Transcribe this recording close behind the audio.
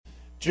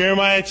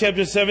Jeremiah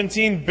chapter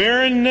 17,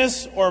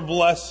 barrenness or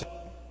blessing.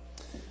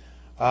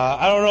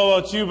 I don't know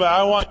about you, but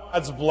I want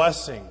God's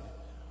blessing.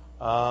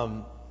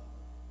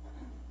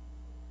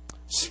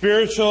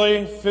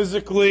 Spiritually,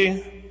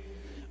 physically,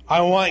 I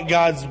want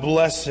God's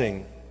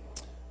blessing.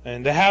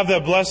 And to have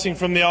that blessing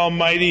from the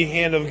almighty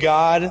hand of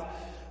God.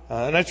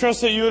 And I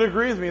trust that you would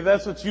agree with me.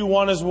 That's what you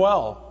want as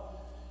well.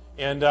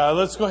 And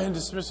let's go ahead and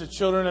dismiss the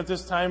children at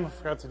this time. I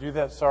forgot to do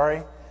that,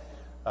 sorry.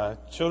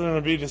 Children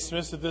will be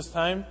dismissed at this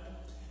time.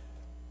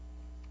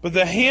 But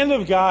the hand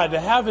of God, to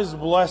have His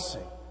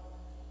blessing.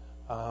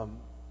 And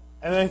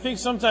I think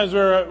sometimes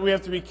we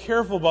have to be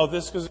careful about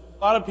this, because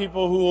a lot of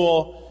people who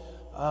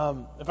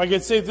will, if I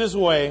could say it this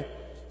way,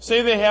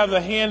 say they have the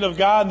hand of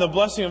God and the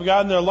blessing of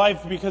God in their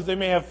life because they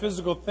may have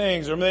physical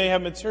things or may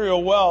have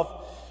material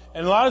wealth.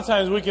 And a lot of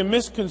times we can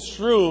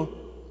misconstrue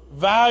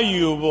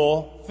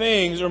valuable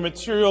things or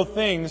material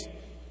things,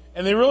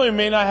 and they really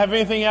may not have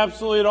anything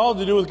absolutely at all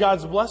to do with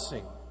God's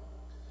blessing.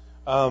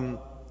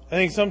 I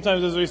think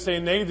sometimes, as we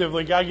say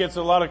negatively, God gets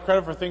a lot of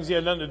credit for things He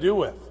had nothing to do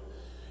with.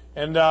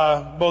 And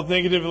both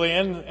negatively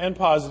and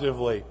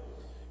positively.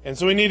 And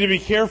so we need to be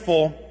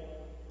careful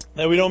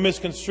that we don't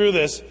misconstrue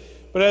this.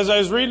 But as I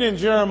was reading in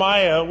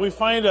Jeremiah, we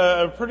find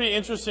a pretty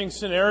interesting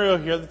scenario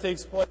here that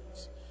takes place.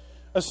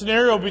 A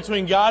scenario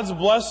between God's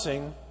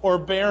blessing or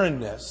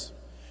barrenness.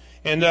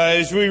 And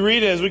as we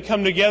read it, as we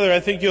come together,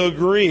 I think you'll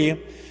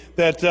agree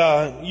that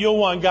you'll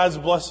want God's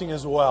blessing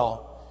as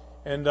well.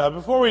 And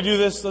before we do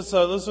this, let's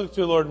look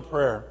to the Lord in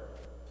prayer.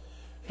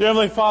 Dear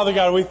Heavenly Father,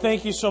 God, we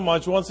thank You so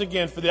much once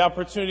again for the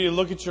opportunity to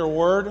look at Your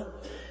Word.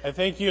 I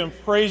thank You and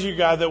praise You,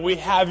 God, that we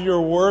have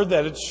Your Word,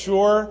 that it's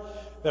sure,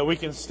 that we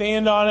can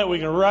stand on it, we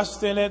can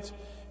rest in it.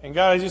 And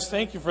God, I just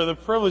thank You for the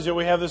privilege that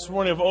we have this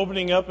morning of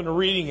opening up and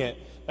reading it.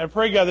 And I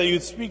pray, God, that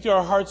You'd speak to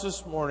our hearts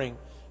this morning.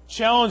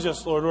 Challenge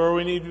us, Lord, where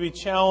we need to be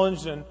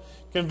challenged, and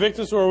convict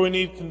us where we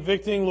need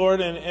convicting,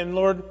 Lord. And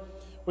Lord,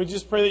 we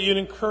just pray that You'd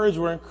encourage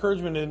where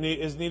encouragement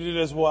is needed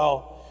as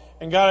well.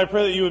 And God, I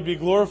pray that You would be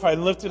glorified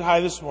and lifted high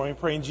this morning. I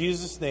pray in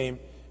Jesus' name,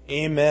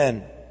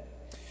 amen.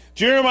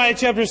 Jeremiah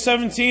chapter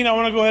 17, I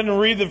want to go ahead and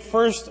read the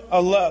first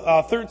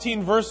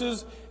 13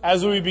 verses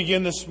as we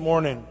begin this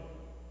morning.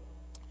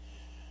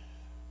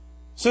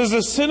 It says,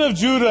 the sin of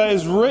Judah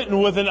is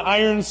written with an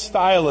iron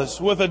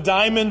stylus, with a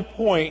diamond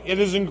point. It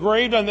is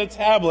engraved on the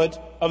tablet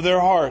of their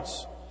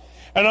hearts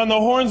and on the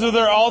horns of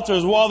their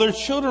altars, while their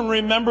children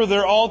remember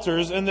their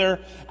altars and their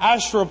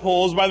Asherah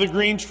poles by the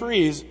green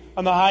trees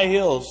on the high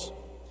hills.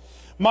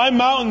 My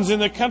mountains in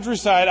the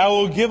countryside, I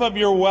will give up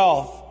your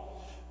wealth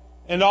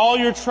and all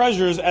your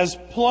treasures as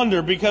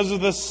plunder because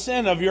of the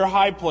sin of your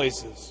high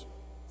places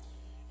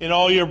in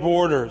all your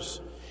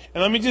borders.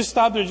 And let me just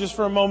stop there just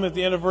for a moment at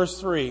the end of verse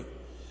 3.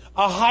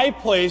 A high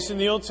place in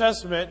the Old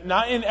Testament,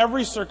 not in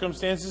every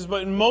circumstance,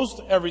 but in most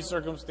every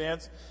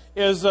circumstance,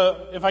 is,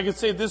 if I could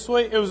say it this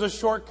way, it was a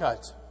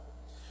shortcut.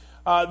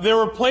 There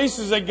were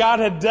places that God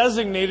had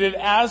designated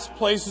as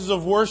places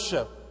of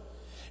worship.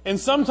 And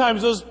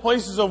sometimes those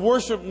places of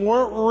worship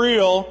weren't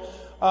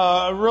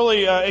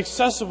really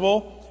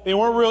accessible. They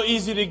weren't real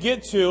easy to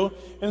get to.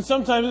 And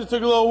sometimes it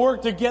took a little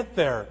work to get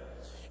there.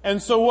 And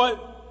so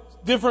what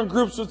different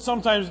groups would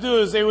sometimes do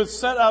is they would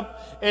set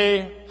up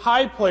a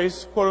high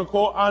place, quote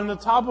unquote, on the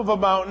top of a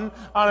mountain,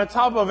 on the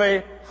top of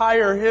a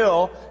higher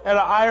hill, at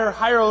a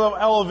higher level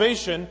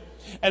elevation.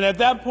 And at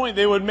that point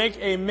they would make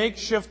a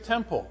makeshift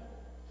temple.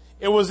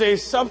 It was a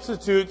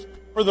substitute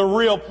for the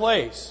real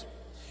place.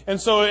 And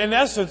so in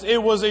essence,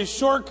 it was a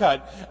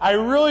shortcut. I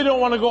really don't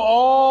want to go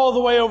all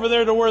the way over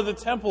there to where the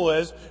temple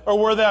is, or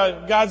where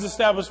God's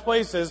established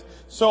place is,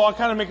 so I'll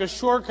kind of make a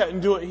shortcut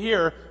and do it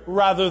here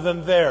rather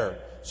than there.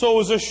 So it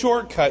was a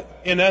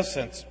shortcut in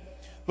essence.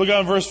 Look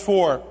on verse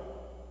 4. It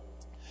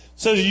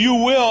says, you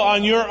will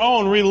on your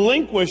own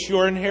relinquish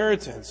your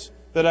inheritance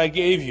that I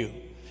gave you.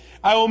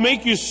 I will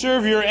make you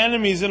serve your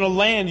enemies in a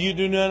land you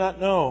do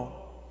not know.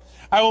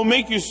 I will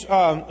make you,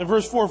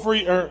 verse 4,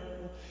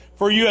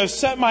 for you have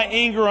set my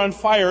anger on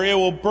fire, it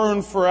will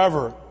burn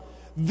forever.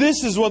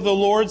 This is what the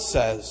Lord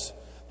says.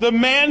 The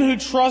man who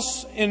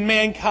trusts in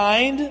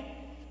mankind,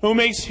 who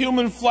makes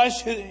human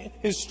flesh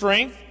his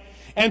strength,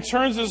 and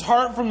turns his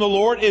heart from the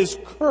Lord is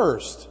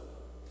cursed.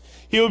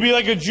 He will be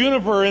like a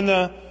juniper in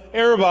the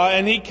Arabah,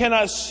 and he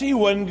cannot see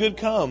when good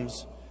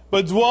comes,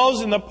 but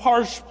dwells in the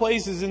parched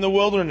places in the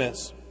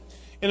wilderness,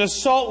 in a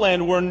salt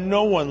land where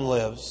no one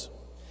lives.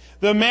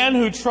 The man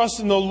who trusts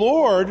in the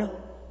Lord,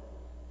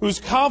 whose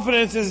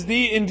confidence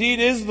indeed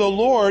is the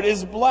Lord,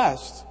 is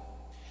blessed.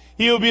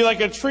 He will be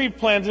like a tree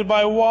planted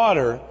by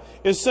water.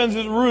 It sends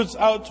its roots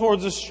out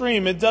towards a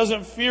stream. It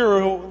doesn't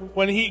fear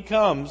when heat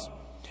comes,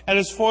 and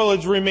its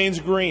foliage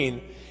remains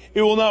green.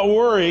 It will not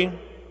worry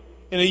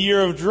in a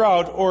year of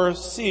drought or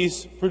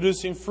cease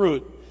producing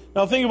fruit.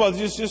 Now think about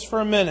this just for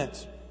a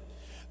minute.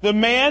 The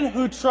man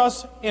who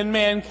trusts in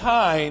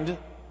mankind,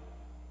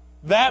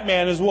 that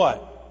man is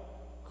what?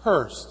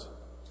 Cursed.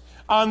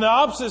 On the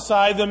opposite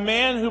side, the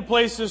man who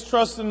places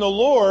trust in the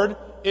Lord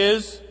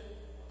is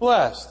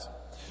blessed.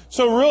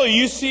 So really,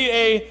 you see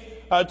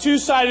a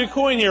two-sided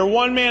coin here.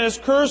 One man is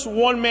cursed,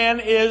 one man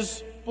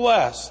is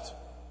blessed.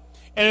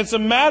 And it's a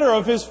matter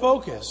of his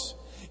focus.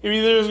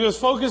 Either his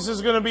focus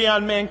is going to be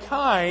on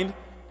mankind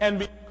and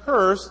be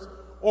cursed,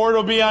 or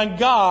it'll be on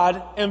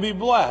God and be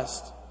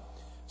blessed.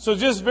 So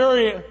just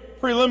very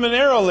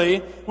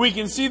preliminarily, we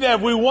can see that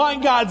if we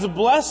want God's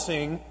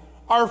blessing,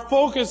 our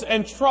focus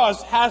and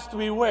trust has to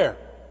be where?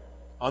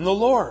 On the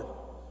Lord.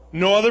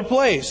 No other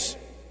place.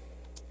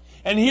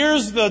 And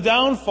here's the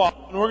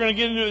downfall, and we're going to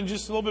get into it in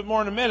just a little bit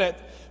more in a minute,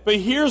 but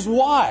here's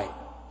why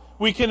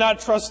we cannot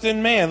trust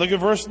in man. Look at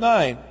verse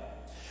 9.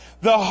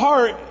 The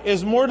heart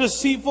is more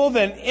deceitful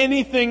than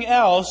anything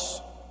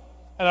else,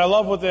 and I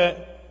love what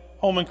the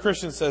Holman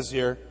Christian says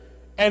here,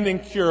 and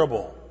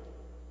incurable.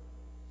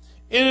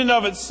 In and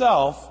of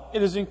itself,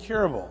 it is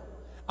incurable.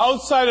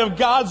 Outside of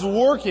God's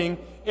working,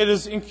 it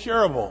is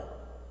incurable.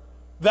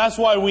 That's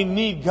why we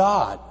need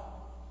God.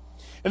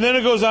 And then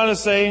it goes on to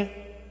say,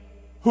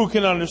 who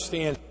can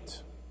understand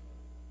it?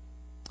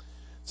 It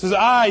says,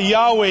 I,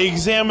 Yahweh,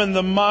 examine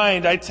the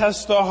mind. I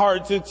test the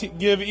heart to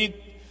give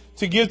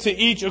to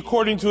each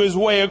according to his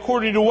way,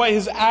 according to what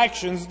his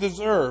actions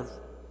deserve.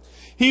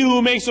 He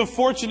who makes a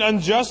fortune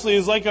unjustly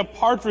is like a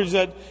partridge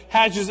that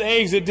hatches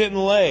eggs it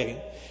didn't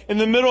lay. In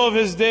the middle of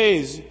his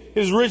days,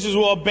 his riches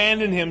will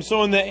abandon him,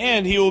 so in the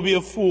end he will be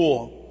a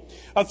fool.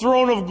 A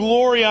throne of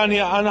glory on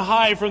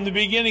high from the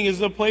beginning is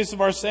the place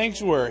of our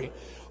sanctuary.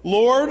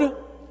 Lord,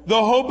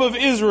 the hope of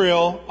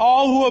Israel,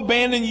 all who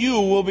abandon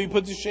you will be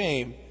put to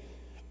shame.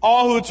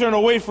 All who turn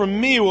away from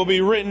me will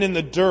be written in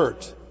the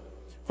dirt,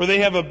 for they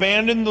have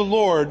abandoned the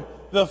Lord,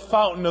 the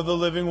fountain of the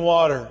living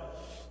water.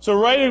 So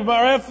right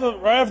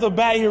off the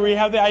bat here we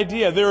have the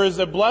idea. There is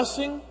a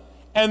blessing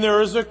and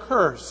there is a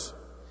curse,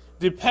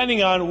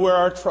 depending on where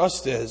our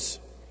trust is.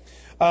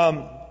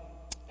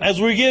 As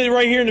we get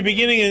right here in the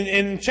beginning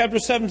in chapter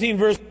 17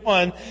 verse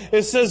 1,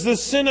 it says the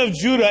sin of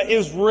Judah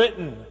is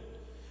written.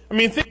 I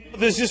mean, think about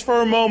this just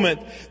for a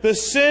moment. The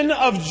sin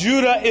of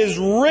Judah is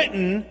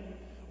written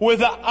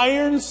with an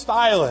iron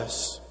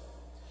stylus.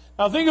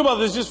 Now think about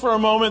this just for a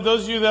moment.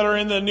 Those of you that are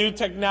in the new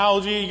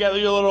technology, you got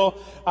your little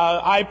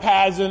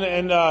iPads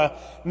and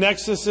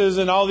Nexuses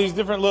and all these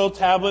different little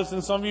tablets,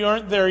 and some of you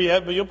aren't there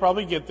yet, but you'll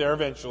probably get there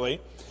eventually.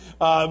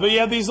 But you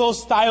have these little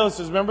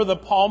styluses. Remember the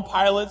Palm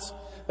Pilots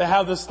that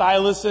have the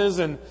styluses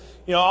and,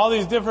 all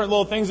these different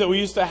little things that we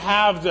used to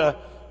have to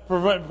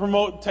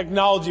promote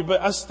technology.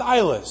 But a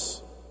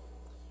stylus,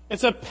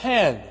 it's a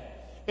pen.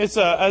 It's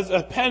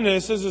a pen, and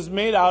it says it's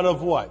made out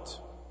of what?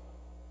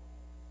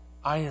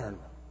 Iron.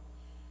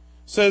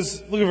 It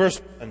says, look at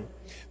verse 1.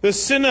 The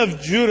sin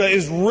of Judah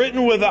is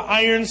written with an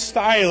iron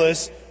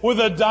stylus with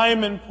a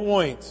diamond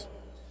point.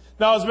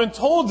 Now it's been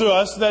told to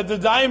us that the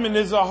diamond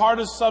is the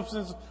hardest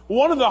substance,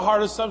 one of the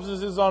hardest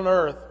substances on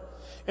earth.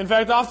 In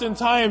fact,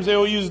 oftentimes they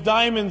will use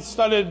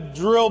diamond-studded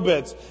drill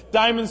bits,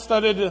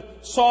 diamond-studded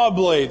saw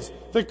blades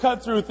to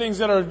cut through things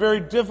that are very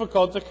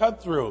difficult to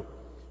cut through.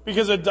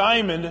 Because a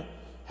diamond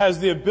has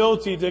the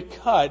ability to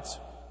cut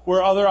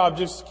where other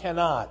objects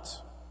cannot.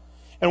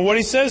 And what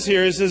he says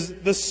here is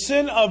the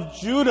sin of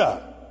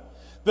Judah,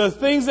 the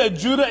things that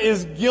Judah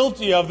is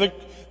guilty of,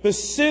 the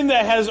sin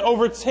that has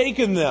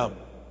overtaken them,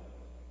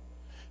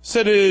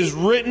 said it is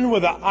written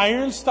with an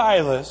iron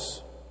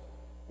stylus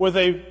with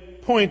a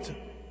point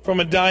from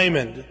a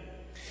diamond.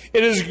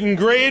 It is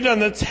engraved on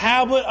the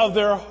tablet of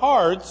their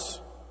hearts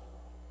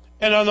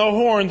and on the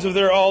horns of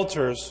their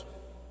altars.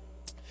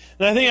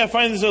 And I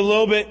find this a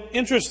little bit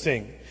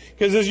interesting.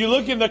 Because as you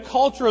look in the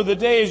culture of the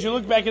day, as you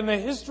look back in the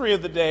history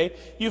of the day,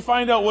 you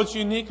find out what's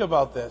unique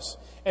about this.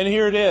 And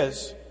here it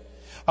is.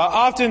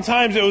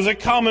 Oftentimes it was a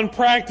common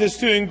practice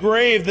to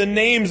engrave the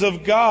names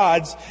of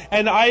gods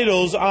and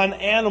idols on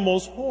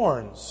animals'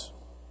 horns.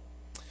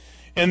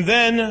 And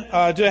then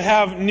to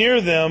have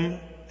near them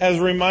as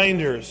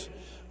reminders.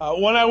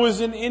 When I was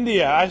in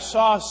India, I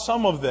saw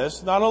some of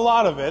this, not a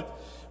lot of it,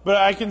 but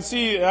I can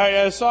see,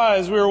 I saw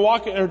as we were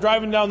walking or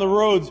driving down the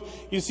roads,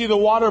 you see the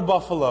water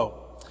buffalo.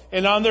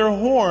 And on their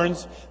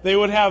horns, they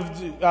would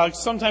have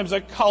sometimes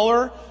a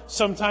color,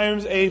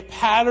 sometimes a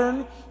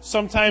pattern,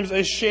 sometimes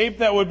a shape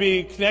that would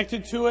be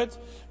connected to it.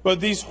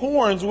 But these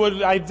horns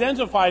would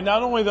identify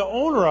not only the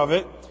owner of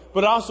it,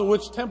 but also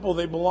which temple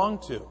they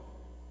belonged to.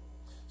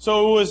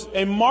 So it was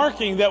a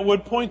marking that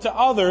would point to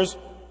others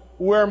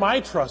where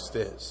my trust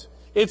is.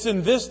 It's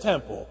in this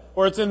temple,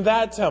 or it's in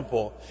that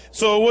temple.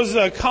 So it was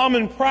a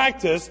common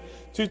practice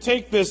to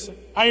take this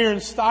iron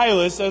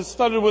stylus that's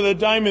studded with a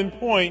diamond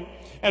point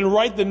and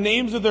write the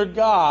names of their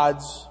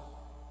gods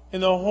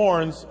in the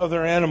horns of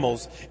their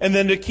animals, and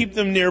then to keep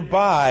them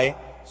nearby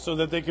so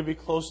that they could be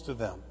close to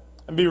them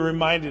and be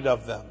reminded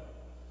of them.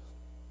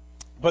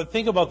 But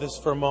think about this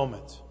for a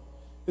moment.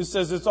 It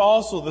says it's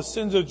also the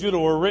sins of Judah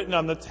were written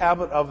on the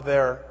tablet of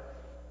their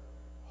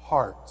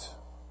heart.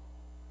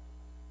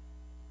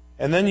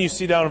 And then you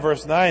see down in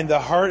verse 9, the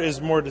heart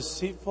is more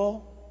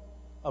deceitful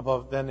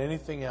than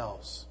anything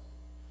else.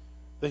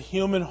 The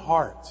human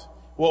heart,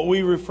 what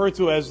we refer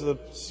to as the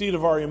seat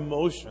of our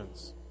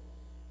emotions,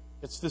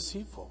 it's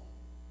deceitful.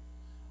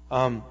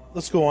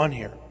 Let's go on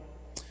here.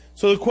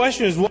 So the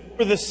question is, what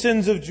were the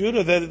sins of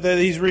Judah that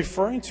he's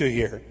referring to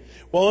here?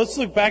 Well, let's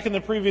look back in the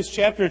previous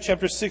chapter,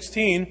 chapter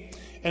 16,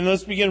 and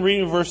let's begin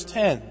reading verse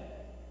 10.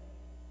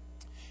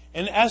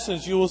 In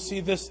essence, you will see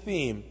this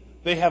theme.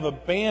 They have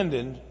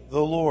abandoned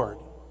the Lord.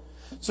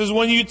 It says,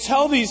 when you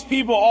tell these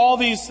people all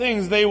these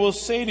things, they will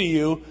say to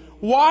you,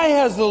 why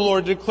has the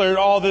Lord declared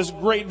all this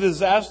great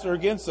disaster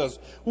against us?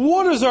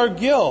 What is our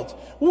guilt?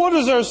 What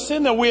is our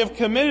sin that we have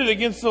committed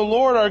against the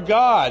Lord our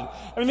God?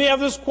 I mean, they have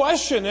this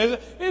question.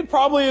 It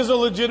probably is a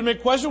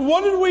legitimate question.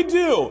 What did we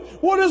do?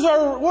 What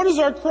is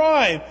our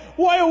crime?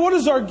 What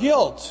is our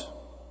guilt?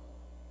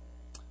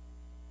 It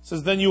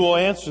says, then you will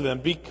answer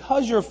them,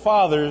 because your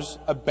fathers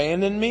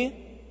abandoned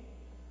me,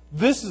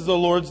 this is the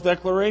Lord's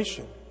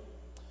declaration,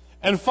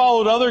 and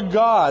followed other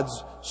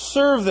gods,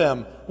 served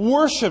them,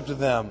 worshipped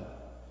them.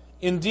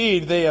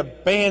 Indeed, they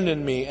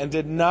abandoned me and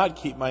did not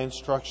keep my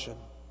instruction.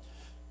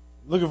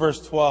 Look at verse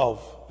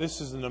 12.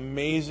 This is an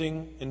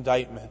amazing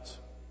indictment.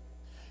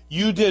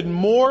 You did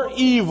more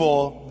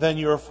evil than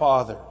your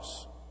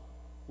fathers.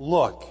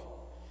 Look,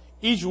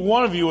 each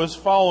one of you is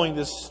following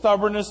the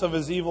stubbornness of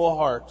his evil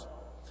heart,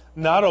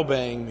 not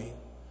obeying me.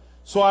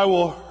 So I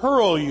will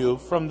hurl you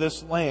from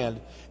this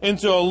land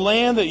into a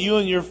land that you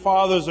and your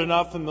fathers are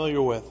not familiar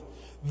with.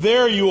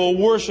 There you will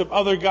worship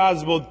other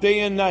gods both day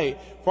and night,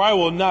 for I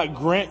will not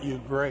grant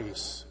you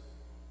grace.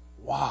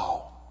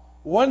 Wow.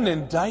 What an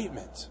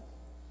indictment.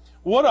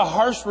 What a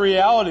harsh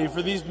reality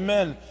for these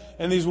men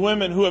and these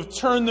women who have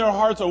turned their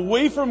hearts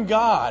away from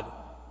God.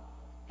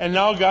 And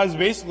now God's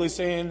basically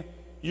saying,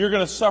 you're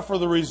going to suffer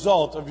the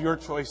result of your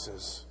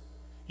choices.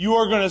 You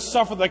are going to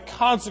suffer the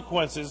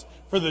consequences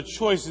for the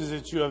choices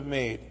that you have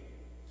made.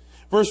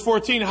 Verse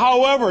 14,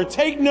 however,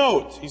 take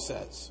note, he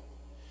says.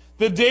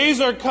 The days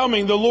are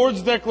coming, the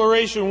Lord's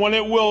declaration, when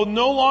it will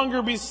no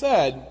longer be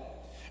said,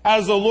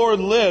 as the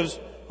Lord lives,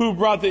 who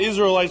brought the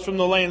Israelites from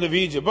the land of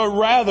Egypt, but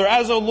rather,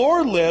 as the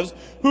Lord lives,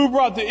 who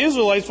brought the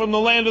Israelites from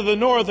the land of the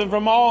north and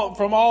from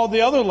all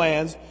the other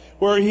lands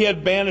where he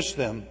had banished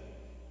them.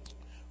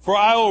 For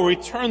I will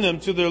return them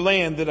to their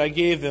land that I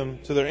gave them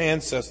to their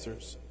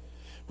ancestors.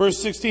 Verse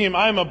 16,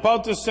 I am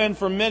about to send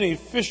for many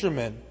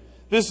fishermen.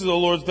 This is the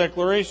Lord's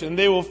declaration.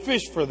 They will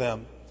fish for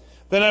them.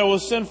 Then I will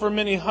send for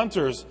many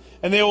hunters,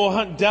 and they will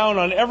hunt down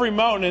on every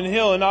mountain and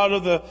hill and out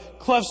of the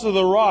clefts of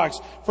the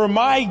rocks. For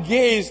my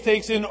gaze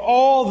takes in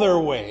all their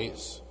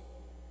ways.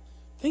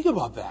 Think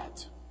about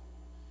that.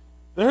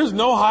 There's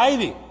no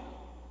hiding. It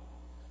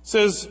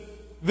says,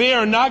 they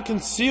are not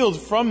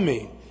concealed from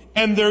me,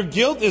 and their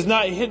guilt is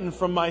not hidden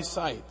from my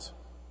sight.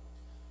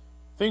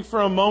 Think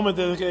for a moment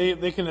that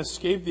they can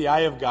escape the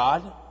eye of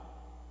God?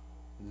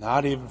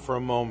 Not even for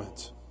a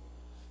moment.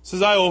 It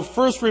says, I will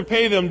first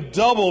repay them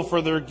double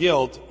for their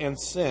guilt and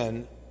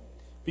sin,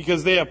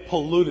 because they have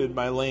polluted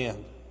my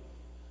land.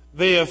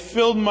 They have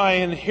filled my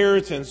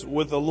inheritance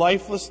with the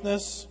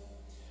lifelessness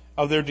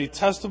of their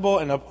detestable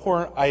and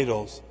abhorrent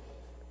idols.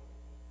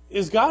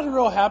 Is God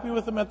real happy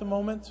with them at the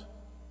moment?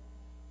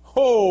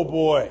 Oh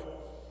boy.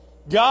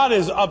 God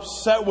is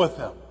upset with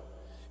them.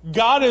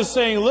 God is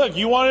saying, look,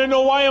 you want to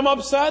know why I'm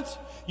upset?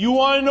 You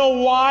want to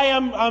know why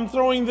I'm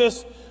throwing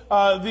these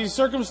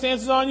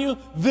circumstances on you?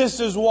 This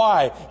is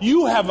why.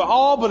 You have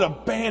all but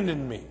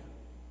abandoned me.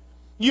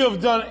 You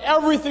have done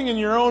everything in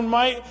your own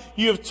might.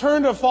 You have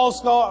turned to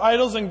false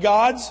idols and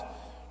gods.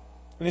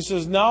 And he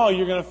says, now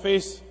you're going to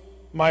face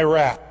my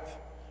wrath.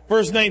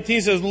 Verse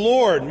 19 says,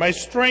 Lord, my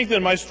strength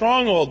and my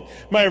stronghold,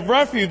 my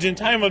refuge in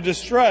time of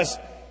distress.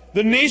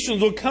 The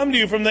nations will come to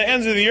you from the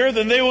ends of the earth,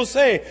 and they will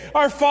say,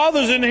 our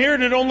fathers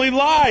inherited only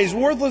lies,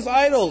 worthless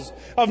idols,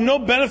 of no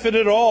benefit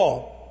at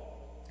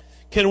all.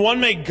 Can one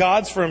make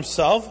gods for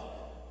himself?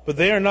 But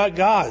they are not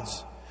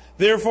gods.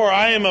 Therefore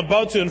I am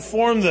about to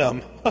inform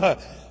them.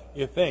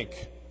 You think.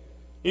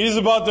 He's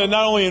about to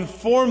not only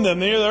inform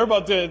them, they're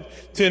about to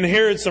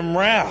inherit some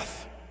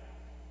wrath.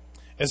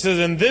 It says,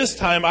 and this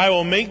time I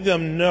will make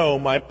them know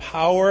my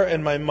power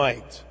and my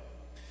might.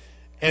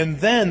 And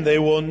then they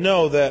will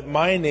know that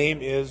my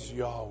name is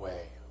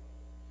Yahweh.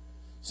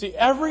 See,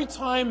 every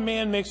time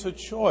man makes a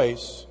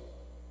choice,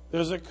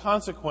 there's a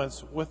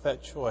consequence with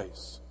that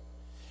choice.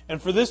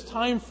 And for this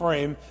time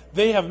frame,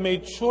 they have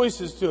made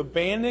choices to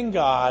abandon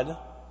God,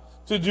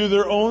 to do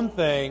their own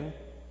thing,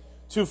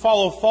 to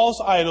follow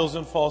false idols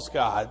and false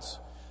gods.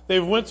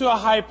 They've went to a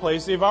high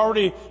place. They've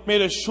already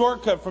made a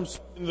shortcut from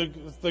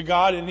the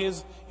God in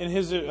his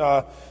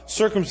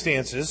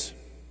circumstances.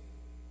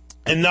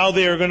 And now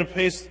they are going to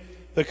face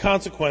the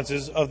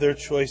consequences of their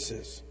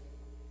choices.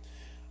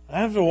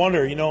 I have to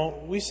wonder,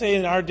 we say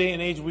in our day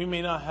and age we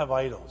may not have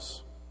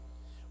idols.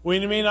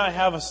 We may not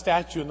have a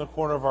statue in the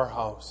corner of our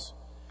house.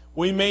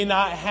 We may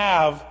not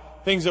have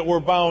things that we're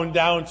bowing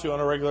down to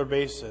on a regular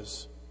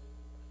basis.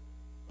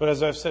 But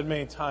as I've said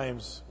many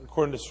times,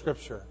 according to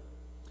Scripture,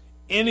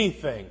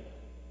 anything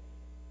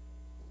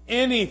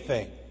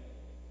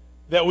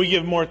that we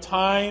give more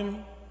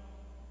time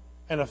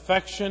and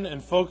affection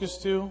and focus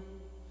to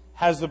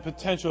has the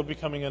potential of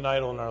becoming an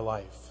idol in our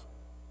life.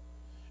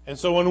 And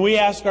so when we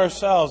ask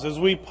ourselves, as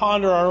we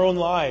ponder our own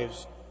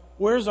lives,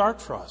 where's our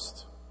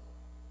trust?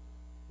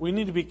 We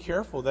need to be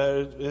careful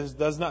that it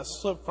does not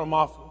slip from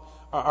off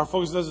our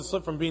focus doesn't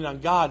slip from being on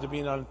God to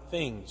being on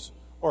things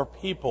or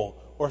people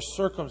or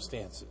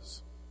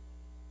circumstances.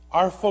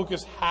 Our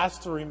focus has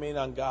to remain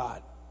on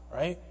God,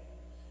 right?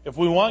 If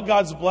we want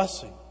God's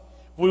blessing,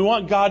 if we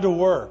want God to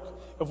work,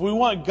 if we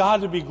want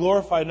God to be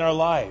glorified in our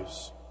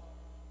lives,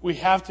 we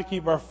have to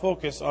keep our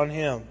focus on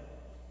Him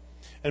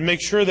and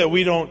make sure that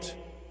we don't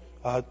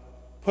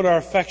put our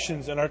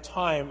affections and our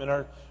time and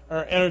our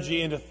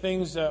energy into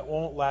things that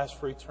won't last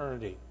for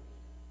eternity.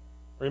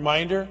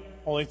 Reminder,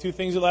 only two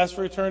things that last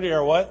for eternity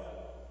are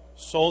what?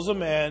 Souls of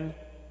men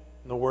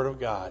and the Word of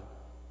God.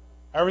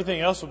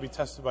 Everything else will be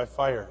tested by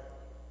fire,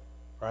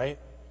 right?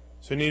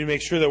 So we need to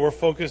make sure that we're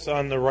focused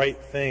on the right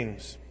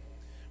things.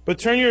 But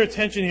turn your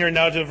attention here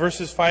now to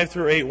verses 5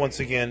 through 8 once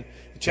again,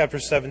 in chapter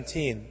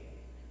 17.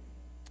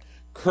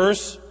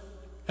 Curse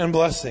and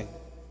blessing.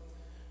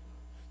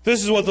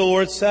 This is what the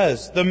Lord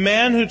says. The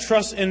man who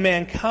trusts in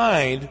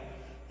mankind,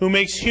 who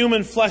makes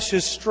human flesh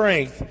his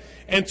strength,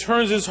 and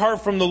turns his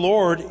heart from the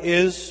Lord,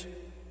 is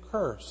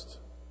cursed.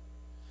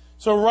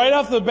 So right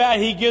off the bat,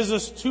 he gives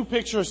us two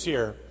pictures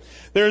here.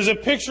 There's a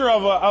picture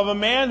of a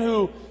man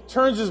who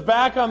turns his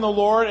back on the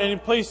Lord and he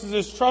places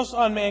his trust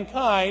on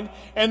mankind.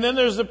 And then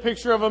there's a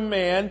picture of a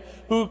man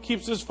who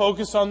keeps his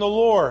focus on the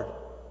Lord.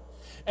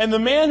 And the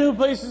man who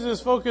places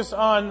his focus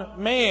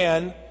on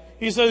man,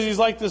 he says he's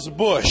like this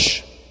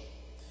bush.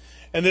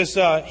 And this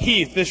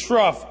heath, this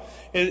shrub,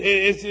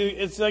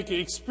 it's like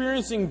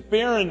experiencing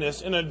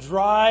barrenness in a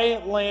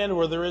dry land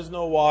where there is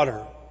no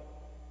water.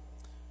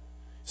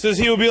 It says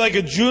he will be like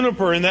a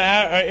juniper in the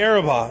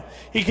Arabah.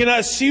 He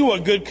cannot see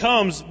what good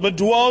comes, but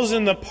dwells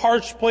in the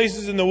parched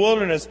places in the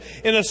wilderness,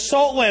 in a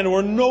salt land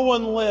where no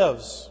one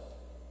lives.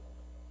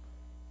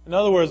 In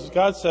other words,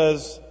 God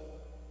says,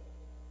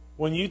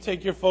 when you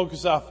take your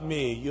focus off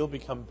me, you'll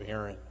become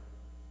barren.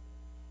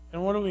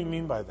 And what do we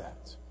mean by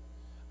that?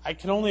 I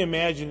can only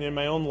imagine in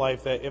my own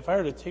life that if I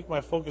were to take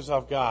my focus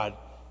off God,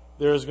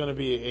 there is going to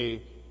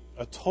be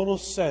a total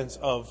sense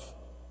of,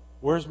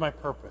 where's my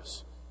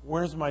purpose?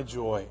 Where's my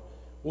joy?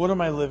 What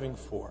am I living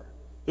for?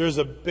 There's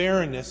a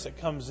barrenness that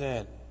comes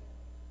in,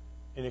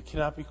 and it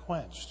cannot be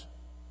quenched.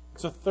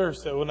 It's a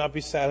thirst that will not be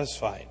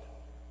satisfied.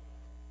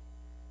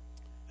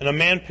 And a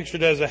man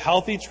pictured as a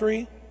healthy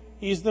tree,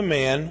 he's the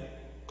man,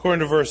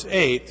 according to verse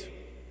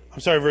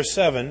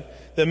 7,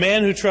 the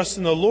man who trusts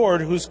in the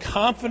Lord, whose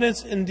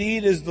confidence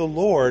indeed is the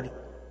Lord,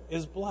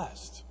 is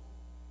blessed.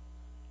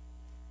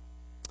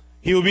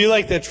 He will be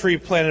like that tree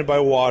planted by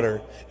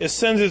water. It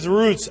sends its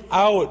roots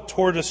out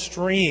toward a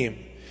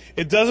stream.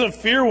 It doesn't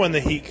fear when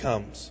the heat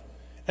comes,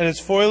 and its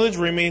foliage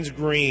remains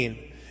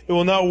green. It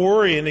will not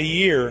worry in a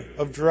year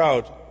of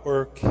drought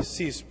or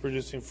cease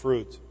producing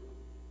fruit.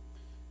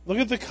 Look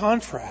at the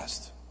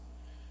contrast.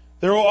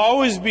 There will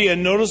always be a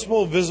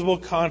noticeable, visible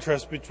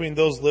contrast between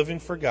those living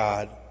for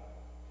God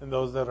and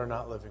those that are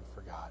not living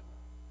for God.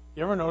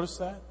 You ever notice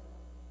that?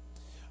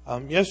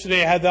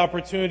 Yesterday I had the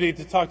opportunity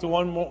to talk to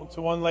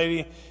one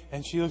lady,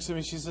 and she looks at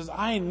me, she says,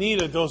 I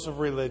need a dose of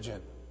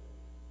religion.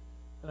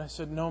 And I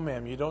said, no,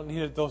 ma'am, you don't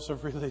need a dose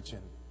of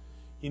religion.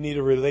 You need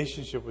a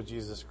relationship with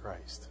Jesus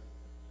Christ.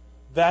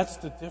 That's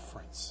the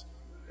difference.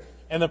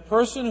 And the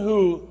person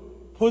who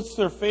puts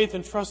their faith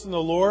and trust in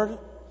the Lord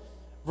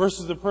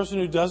versus the person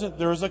who doesn't,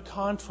 there is a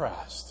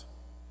contrast.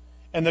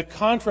 And the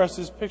contrast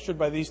is pictured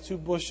by these two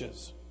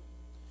bushes.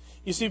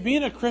 You see,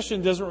 being a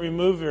Christian doesn't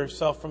remove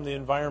yourself from the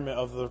environment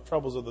of the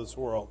troubles of this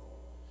world.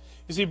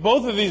 You see,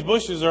 both of these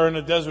bushes are in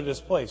a desertous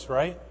place,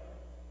 right?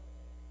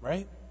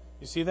 Right?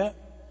 You see that?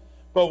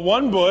 But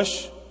one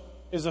bush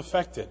is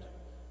affected.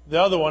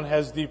 The other one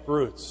has deep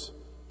roots,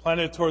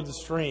 planted toward the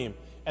stream,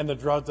 and the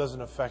drought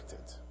doesn't affect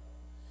it.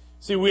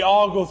 See, we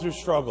all go through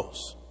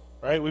struggles,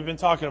 right? We've been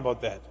talking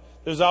about that.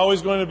 There's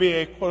always going to be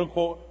a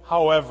quote-unquote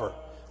however.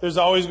 There's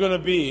always going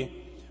to be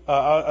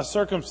a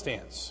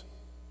circumstance.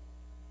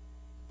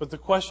 But the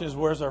question is,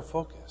 where's our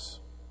focus?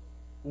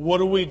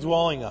 What are we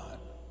dwelling on?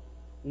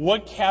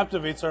 What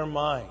captivates our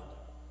mind?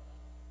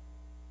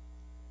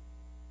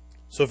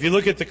 So if you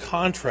look at the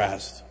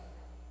contrast,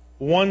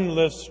 one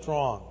lives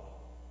strong,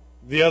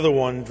 the other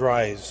one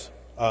dries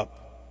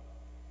up.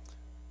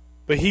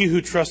 But he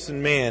who trusts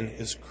in man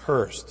is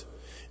cursed.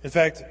 In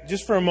fact,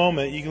 just for a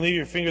moment, you can leave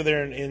your finger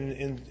there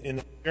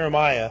in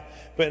Jeremiah,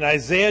 but in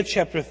Isaiah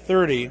chapter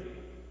 30,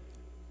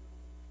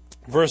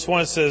 verse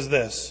 1, it says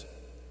this,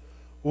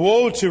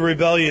 Woe to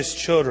rebellious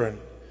children!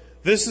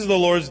 This is the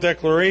Lord's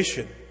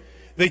declaration.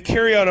 They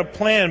carry out a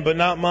plan, but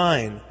not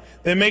mine.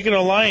 They make an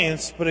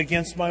alliance, but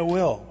against my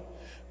will.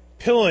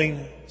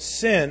 Piling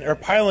sin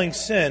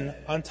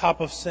on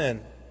top of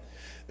sin.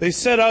 They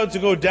set out to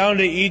go down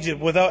to Egypt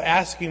without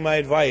asking my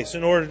advice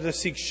in order to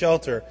seek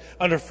shelter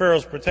under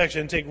Pharaoh's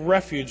protection and take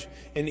refuge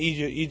in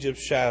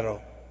Egypt's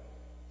shadow.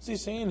 What's he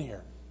saying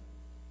here?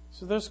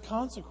 So there's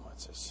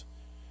consequences.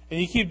 And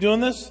you keep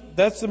doing this,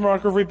 that's the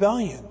mark of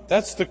rebellion.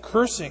 That's the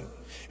cursing.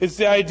 It's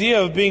the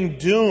idea of being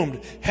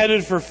doomed,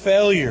 headed for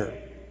failure.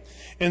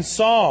 In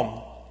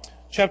Psalm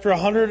chapter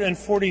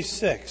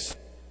 146,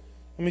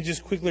 let me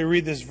just quickly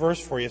read this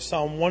verse for you.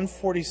 Psalm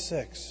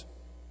 146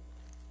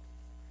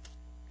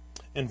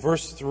 and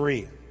verse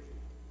 3.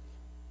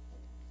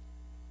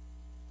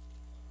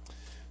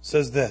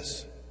 says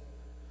this.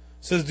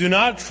 It says, do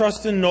not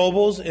trust in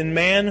nobles, in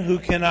man who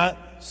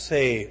cannot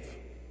save.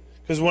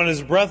 Because when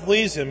his breath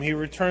leaves him, he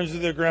returns to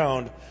the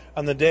ground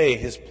on the day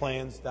his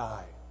plans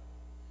die.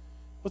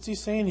 What's he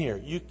saying here?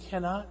 You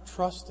cannot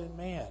trust in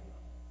man.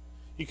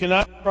 You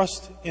cannot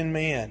trust in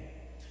man.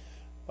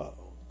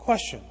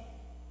 Question.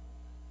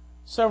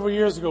 Several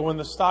years ago when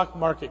the stock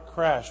market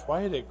crashed,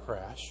 why did it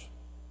crash?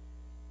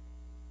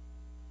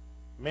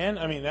 Man,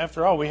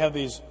 after all, we have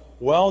these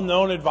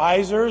well-known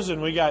advisors,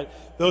 and we got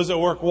those that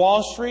work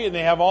Wall Street, and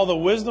they have all the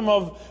wisdom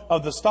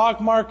of the stock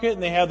market,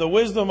 and they have the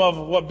wisdom of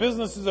what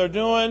businesses are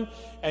doing,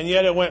 and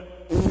yet it went...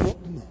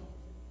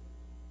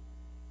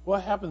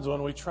 What happens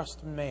when we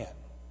trust in man?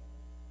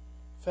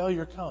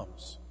 Failure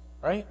comes,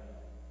 right?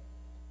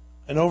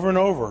 And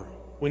over,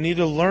 we need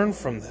to learn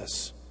from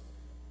this.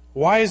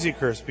 Why is he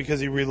cursed? Because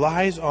he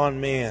relies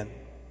on man.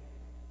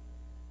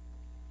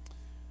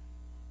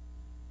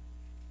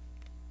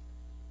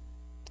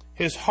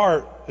 His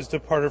heart is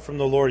departed from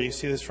the Lord. You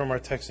see this from our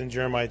text in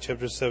Jeremiah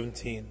chapter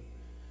 17.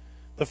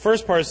 The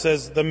first part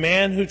says, the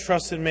man who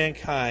trusts in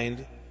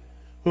mankind,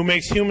 who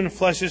makes human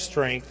flesh his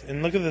strength.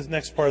 And look at the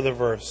next part of the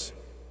verse.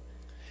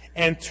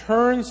 And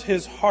turns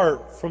his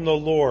heart from the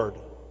Lord.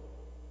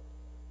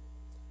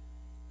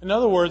 In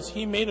other words,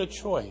 he made a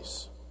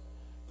choice.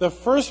 The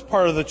first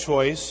part of the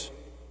choice,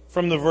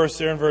 from the verse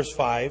there in verse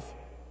 5,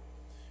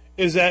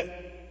 is that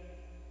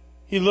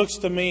he looks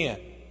to man.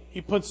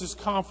 He puts his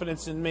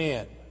confidence in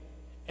man.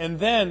 And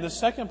then the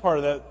second part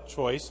of that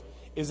choice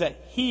is that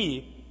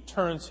he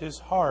turns his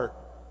heart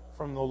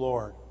from the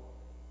Lord.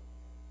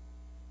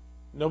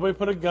 Nobody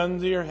put a gun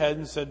to your head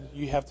and said,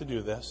 you have to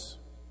do this.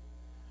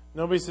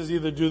 Nobody says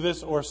either do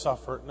this or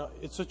suffer. No,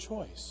 it's a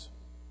choice.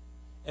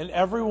 And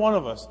every one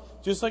of us,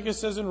 just like it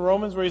says in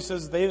Romans where he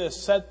says, they that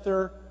set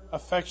their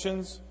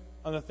affections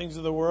on the things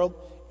of the world,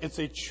 it's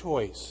a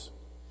choice.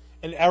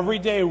 And every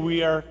day we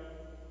have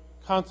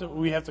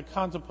to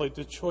contemplate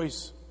the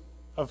choice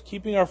of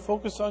keeping our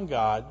focus on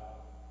God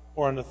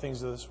or on the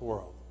things of this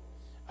world.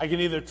 I can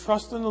either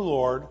trust in the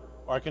Lord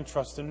or I can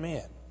trust in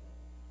man.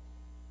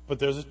 But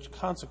there's a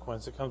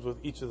consequence that comes with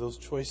each of those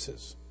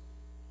choices.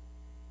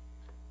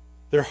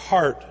 Their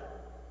heart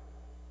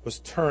was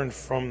turned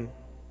from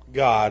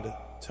God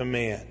to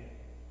man.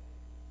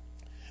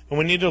 And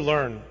we need to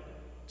learn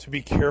to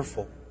be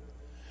careful.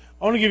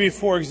 I want to give you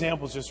 4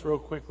 examples just real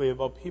quickly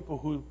about people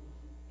who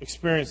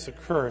experienced the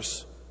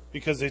curse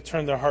because they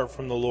turned their heart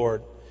from the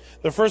Lord.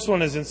 The first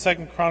one is in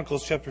 2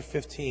 Chronicles chapter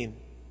 15.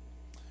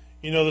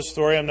 You know the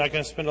story. I'm not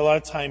going to spend a lot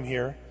of time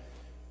here.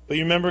 But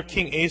you remember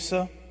King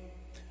Asa?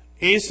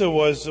 Asa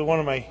was one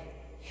of my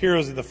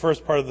heroes in the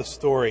first part of the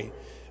story.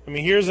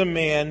 Here's a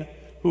man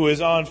who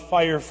is on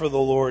fire for the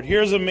Lord.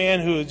 Here's a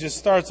man who just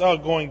starts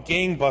out going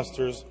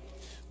gangbusters,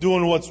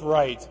 doing what's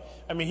right.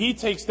 He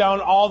takes down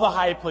all the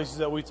high places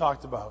that we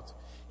talked about.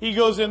 He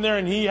goes in there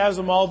and he has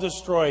them all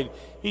destroyed.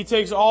 He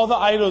takes all the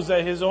idols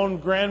that his own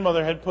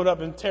grandmother had put up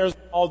and tears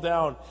them all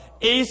down.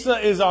 Asa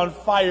is on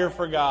fire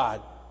for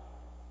God.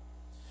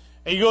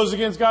 And he goes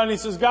against God and he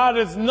says, God,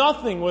 it's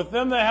nothing with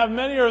them that have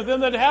many or them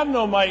that have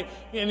no might.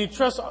 And he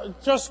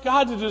trusts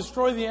God to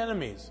destroy the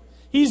enemies.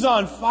 He's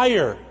on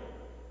fire.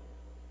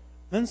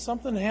 Then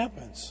something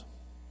happens.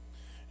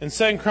 In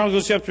 2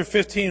 Chronicles chapter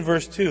 15,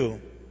 verse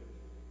 2.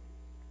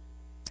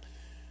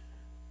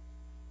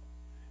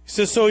 He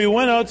says, so he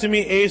went out to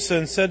meet Asa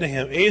and said to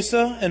him,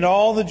 Asa and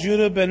all the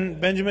Judah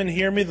Benjamin,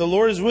 hear me. The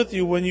Lord is with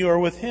you when you are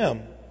with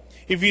him.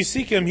 If you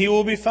seek him, he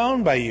will be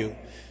found by you.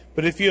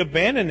 But if you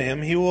abandon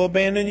him, he will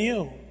abandon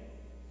you.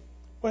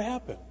 What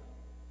happened?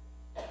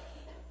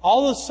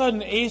 All of a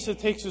sudden, Asa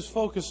takes his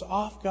focus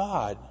off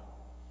God.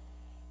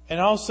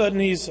 And all of a sudden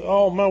he's,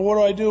 oh man, what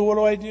do I do? What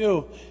do I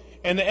do?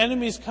 And the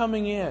enemy's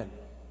coming in.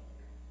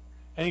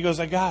 And he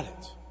goes, I got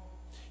it.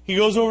 He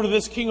goes over to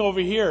this king over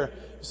here.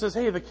 He says,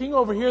 hey, the king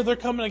over here, they're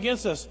coming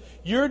against us.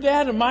 Your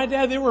dad and my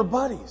dad, they were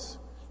buddies.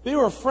 They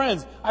were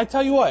friends. I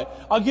tell you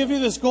what, I'll give you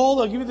this gold,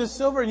 I'll give you this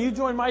silver, and you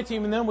join my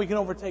team, and then we can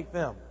overtake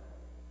them.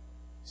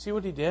 See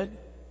what he did?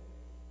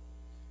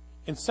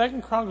 In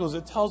 2 Chronicles,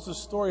 it tells the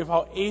story of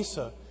how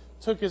Asa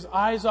took his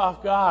eyes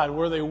off God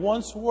where they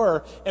once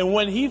were, and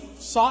when he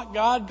sought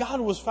God, God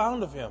was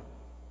found of him,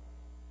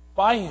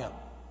 by him.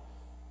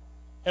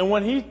 And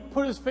when he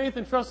put his faith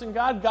and trust in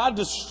God, God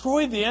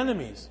destroyed the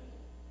enemies.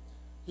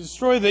 He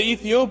destroyed the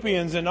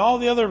Ethiopians and all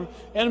the other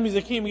enemies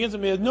that came against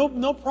him. He had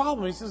no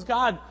problem. He says,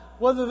 God,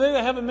 whether they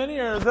that have many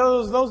or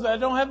those that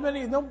don't have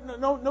many,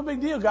 no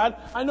big deal, God.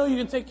 I know you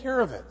can take care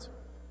of it.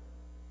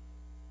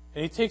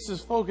 And he takes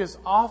his focus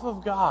off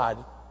of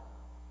God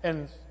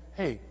and,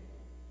 hey,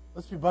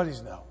 let's be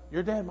buddies now.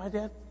 Your dad, my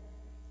dad,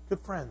 good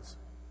friends.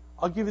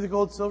 I'll give you the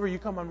gold, silver, you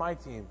come on my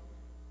team.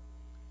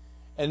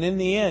 And in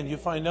the end, you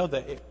find out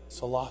that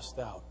it's lost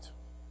out.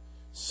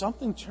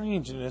 Something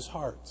changed in his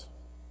heart.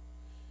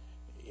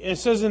 It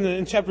says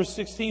in chapter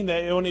 16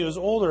 that when he was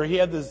older, he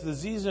had this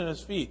disease in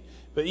his feet.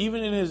 But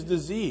even in his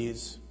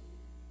disease,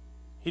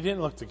 he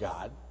didn't look to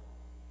God.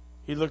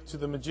 He looked to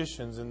the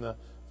magicians and the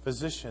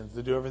physicians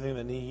to do everything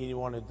that he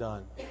wanted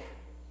done.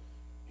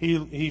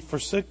 He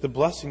forsook the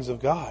blessings of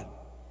God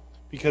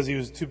because he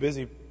was too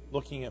busy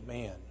looking at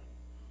man.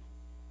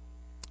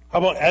 How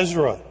about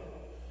Ezra,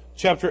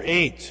 chapter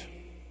 8?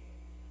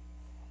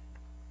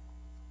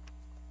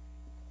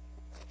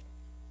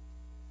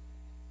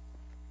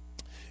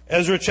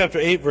 Ezra chapter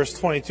 8, verse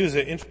 22 is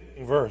an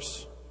interesting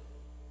verse.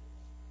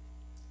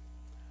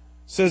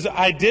 It says,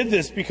 I did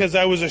this because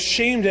I was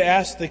ashamed to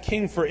ask the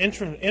king for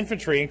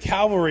infantry and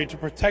cavalry to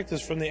protect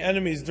us from the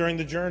enemies during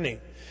the journey.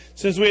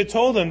 Since we had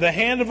told him, the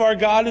hand of our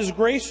God is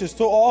gracious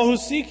to all who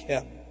seek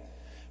him,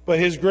 but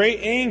his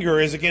great anger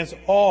is against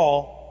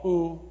all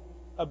who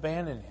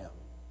abandon him.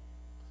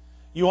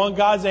 You want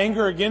God's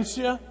anger against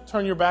you?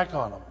 Turn your back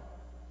on him.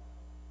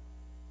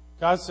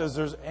 God says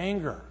there's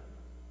anger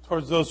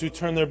towards those who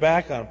turn their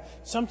back on him.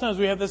 Sometimes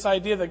we have this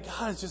idea that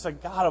God is just a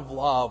God of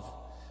love.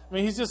 I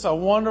mean, he's just a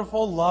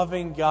wonderful,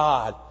 loving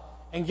God.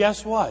 And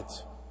guess what?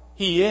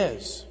 He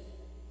is.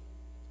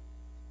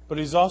 But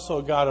he's also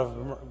a God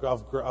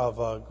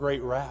of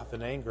great wrath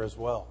and anger as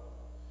well.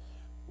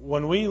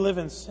 When we live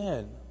in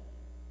sin,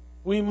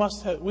 we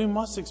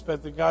must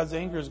expect that God's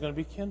anger is going to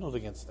be kindled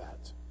against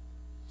that.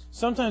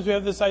 Sometimes we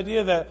have this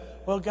idea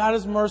that, well, God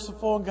is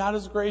merciful and God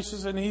is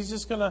gracious and he's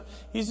just going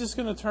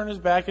to turn his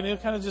back and he'll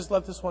kind of just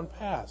let this one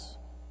pass.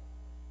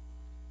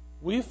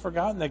 We've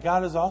forgotten that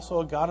God is also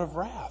a God of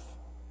wrath.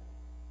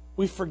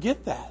 We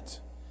forget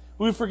that.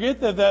 We forget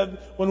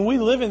that when we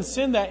live in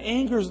sin, that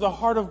angers the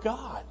heart of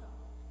God.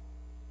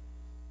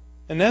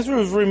 And Ezra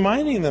was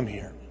reminding them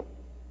here.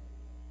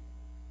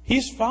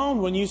 He's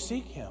found when you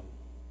seek him.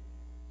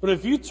 But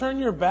if you turn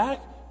your back,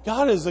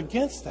 God is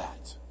against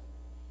that.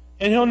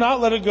 And he'll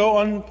not let it go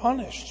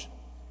unpunished.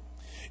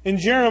 In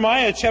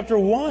Jeremiah chapter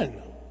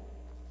 1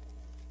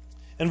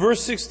 and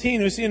verse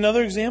 16, we see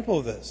another example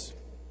of this.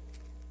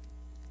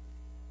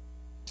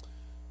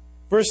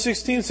 Verse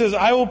 16 says,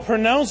 I will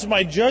pronounce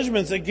my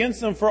judgments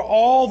against them for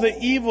all the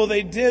evil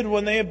they did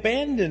when they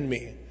abandoned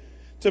me,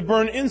 to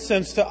burn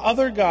incense to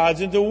other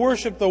gods and to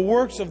worship the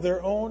works of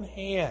their own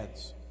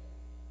hands.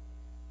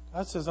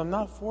 God says, I'm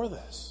not for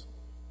this.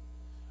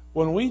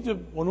 When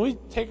we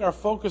take our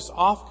focus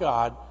off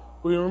God,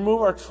 we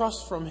remove our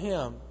trust from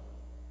him.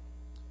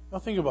 Now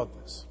think about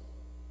this.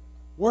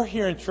 We're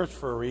here in church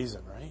for a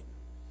reason, right?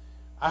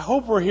 I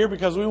hope we're here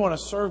because we want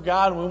to serve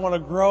God and we want to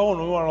grow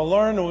and we want to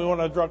learn and we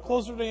want to draw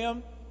closer to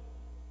him.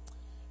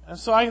 And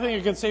so I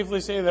think I can safely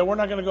say that we're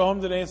not going to go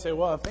home today and say,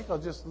 well, I think I'll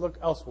just look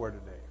elsewhere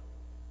today.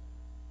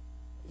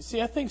 You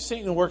see, I think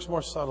Satan works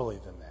more subtly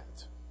than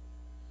that.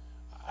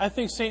 I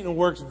think Satan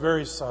works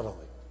very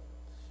subtly.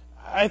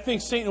 I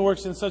think Satan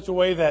works in such a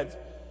way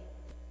that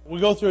we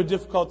go through a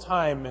difficult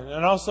time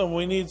and also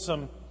we need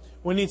some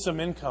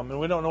income and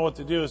we don't know what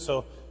to do.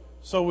 So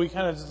we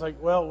kind of just like,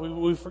 well,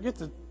 we forget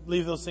to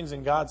leave those things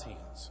in God's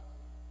hands.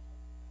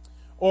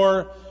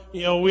 Or,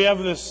 we have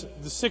the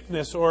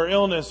sickness or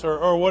illness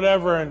or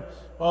whatever, and,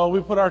 well, we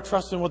put our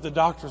trust in what the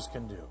doctors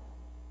can do.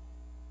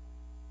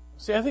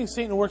 See, I think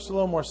Satan works a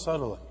little more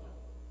subtly.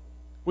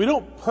 We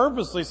don't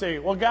purposely say,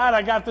 well, God,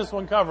 I got this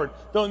one covered.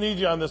 Don't need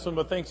you on this one,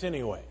 but thanks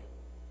anyway.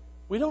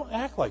 We don't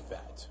act like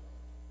that.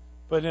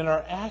 But in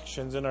our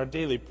actions, in our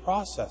daily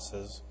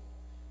processes,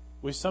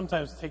 we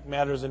sometimes take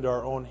matters into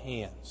our own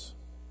hands.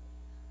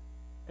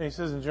 And he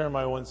says in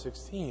Jeremiah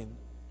 1:16,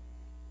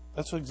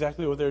 that's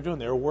exactly what they were doing.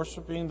 They were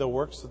worshiping the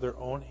works of their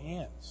own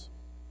hands.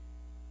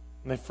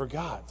 And they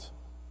forgot.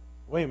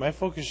 Wait, my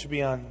focus should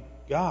be on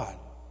God.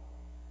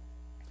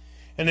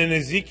 And in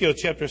Ezekiel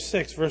chapter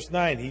 6, verse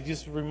 9, he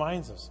just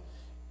reminds us,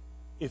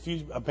 if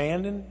you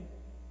abandon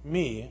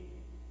me,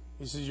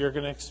 he says you're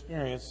going to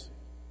experience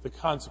the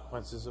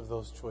consequences of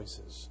those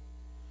choices.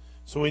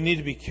 So we need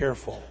to be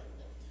careful.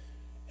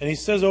 And he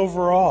says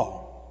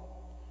overall,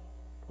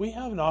 we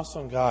have an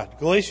awesome God.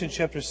 Galatians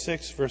chapter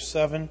 6, verse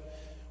 7,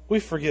 we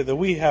forget that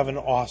we have an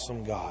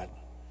awesome God.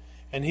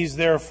 And he's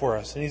there for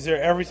us. And he's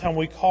there every time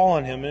we call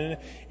on him.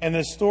 And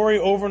the story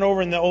over and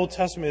over in the Old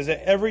Testament is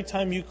that every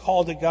time you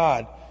call to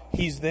God,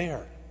 he's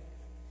there.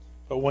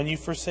 But when you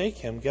forsake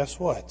him, guess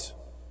what?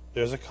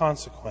 There's a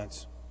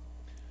consequence.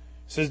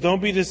 It says,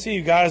 don't be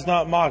deceived. God is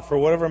not mocked. For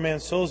whatever man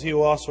sows, he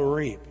will also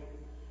reap.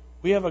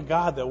 We have a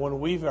God that when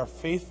we are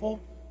faithful,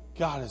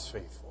 God is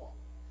faithful.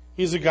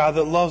 He's a God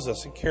that loves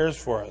us and cares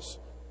for us.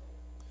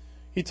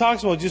 He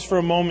talks about, just for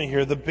a moment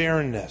here, the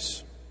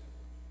barrenness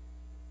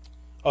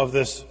of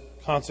this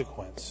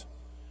consequence.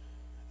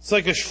 It's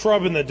like a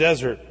shrub in the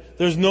desert.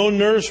 There's no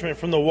nourishment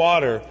from the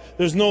water.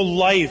 There's no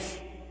life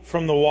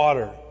from the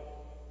water.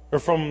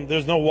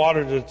 There's no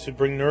water to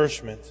bring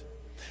nourishment.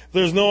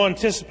 There's no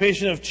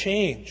anticipation of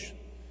change.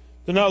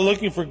 They're not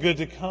looking for good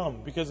to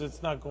come because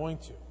it's not going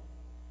to.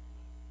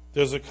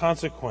 There's a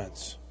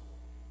consequence.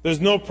 There's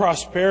no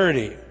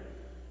prosperity.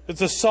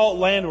 It's a salt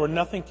land where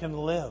nothing can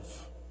live.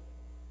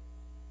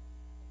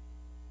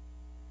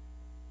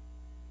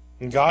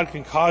 And God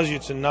can cause you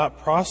to not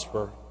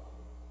prosper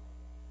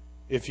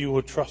if you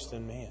would trust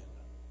in man.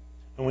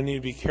 And we need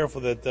to be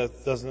careful that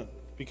that doesn't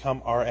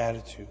become our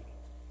attitude.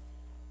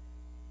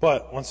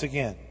 But, once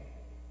again,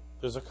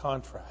 there's a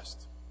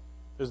contrast.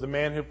 There's the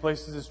man who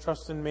places his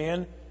trust in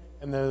man,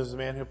 and then there's a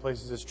man who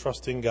places his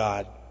trust in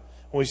God.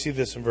 And we see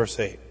this in verse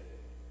 8.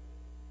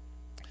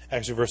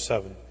 Actually, verse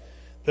 7.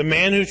 The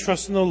man who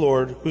trusts in the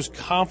Lord, whose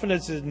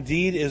confidence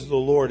indeed is the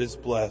Lord, is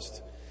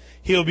blessed.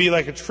 He will be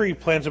like a tree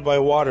planted by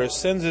water. It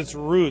sends its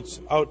roots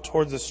out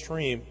towards the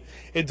stream.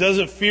 It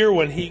doesn't fear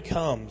when heat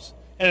comes,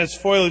 and its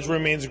foliage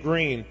remains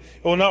green.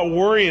 It will not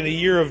worry in a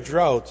year of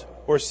drought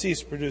or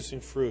cease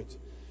producing fruit.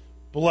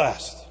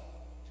 Blessed.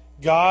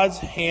 God's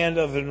hand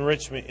of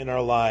enrichment in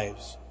our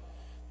lives.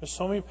 There's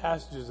so many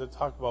passages that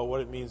talk about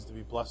what it means to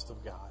be blessed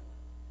of God.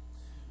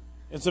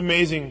 It's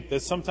amazing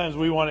that sometimes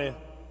we want to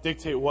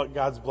dictate what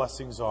God's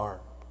blessings are.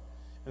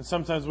 And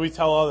sometimes we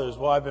tell others,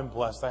 well, I've been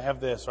blessed. I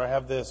have this, or I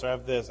have this, or I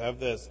have this, I have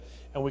this.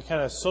 And we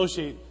kind of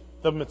associate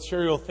the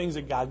material things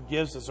that God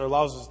gives us or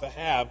allows us to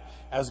have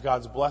as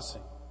God's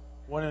blessing.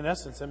 When in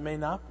essence, it may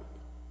not be.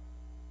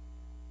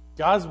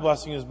 God's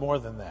blessing is more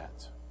than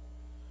that.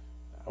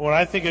 When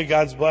I think of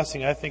God's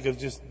blessing, I think of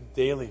just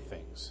daily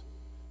things.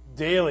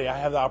 Daily, I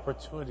have the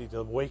opportunity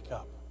to wake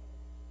up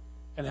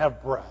and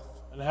have breath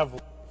and have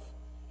life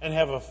and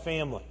have a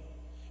family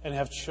and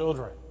have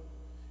children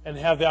and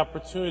have the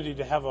opportunity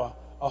to have a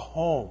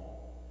home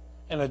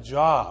and a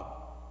job.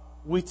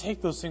 We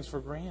take those things for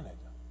granted.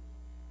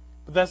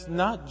 But that's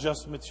not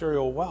just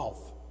material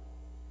wealth.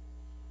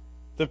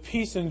 The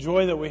peace and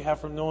joy that we have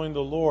from knowing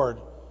the Lord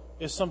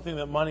is something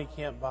that money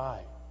can't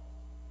buy.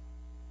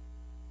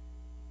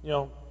 You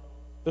know,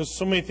 there's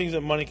so many things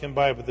that money can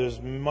buy, but there's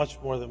much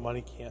more that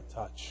money can't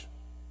touch.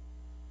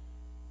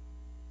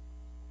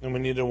 And we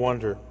need to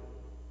wonder,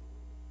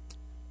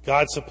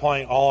 God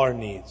supplying all our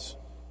needs,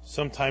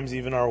 sometimes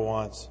even our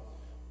wants,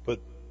 but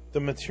the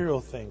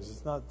material things,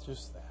 it's not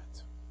just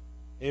that.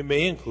 It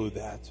may include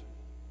that.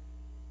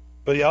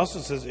 But he also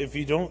says, if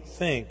you don't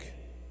think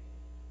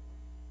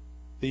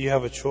that you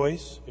have a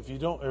choice, if you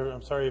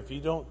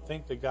don't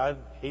think that God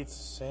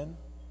hates sin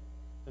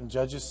and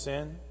judges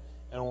sin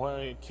and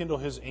want to kindle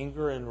his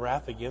anger and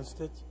wrath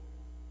against it,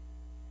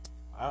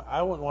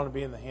 I wouldn't want to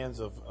be in the hands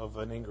of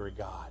an angry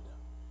God.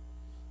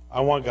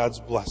 I want God's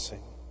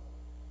blessing.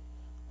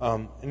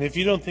 And if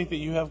you don't think that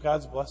you have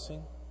God's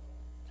blessing,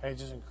 can I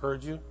just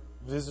encourage you?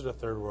 Visit a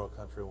third world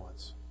country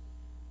once.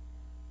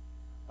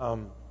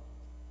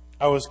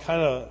 I was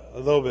kind of a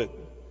little bit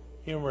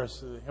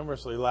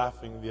humorously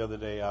laughing the other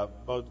day,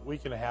 about a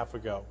week and a half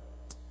ago.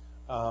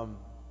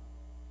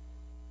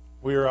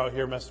 We were out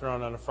here messing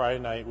around on a Friday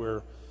night. We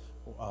were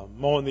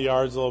mowing the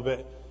yards a little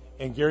bit,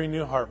 and Gary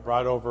Newhart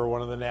brought over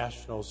one of the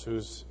nationals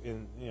who's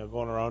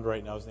going around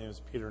right now. His name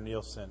is Peter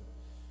Nielsen.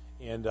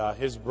 And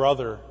his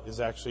brother is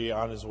actually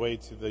on his way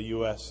to the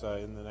U.S.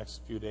 In the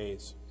next few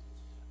days.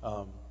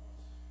 At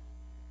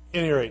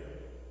any rate,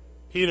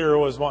 Peter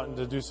was wanting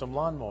to do some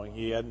lawn mowing.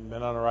 He hadn't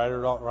been on a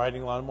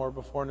riding lawnmower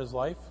before in his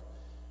life.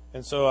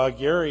 And so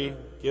Gary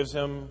gives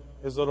him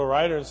his little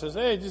rider and says,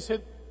 hey, just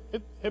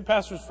hit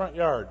Pastor's front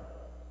yard.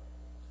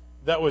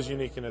 That was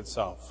unique in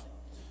itself.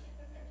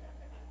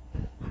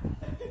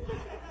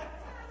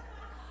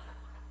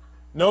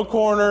 No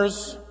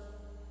corners,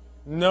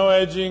 no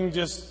edging,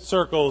 just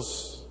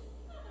circles,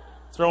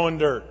 throwing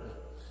dirt.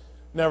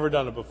 Never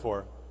done it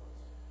before.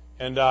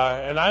 And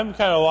I'm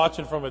kind of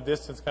watching from a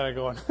distance, kind of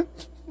going,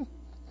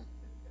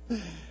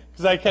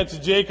 because I catch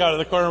Jake out of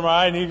the corner of my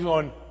eye, and he's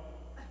going.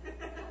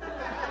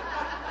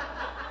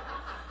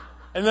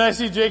 And then I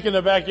see Jake in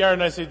the backyard,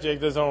 and I say, Jake,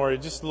 don't worry,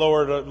 just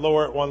lower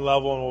it one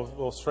level, and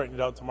we'll straighten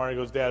it out tomorrow. He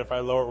goes, Dad, if I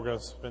lower it, we're going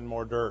to spin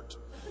more dirt.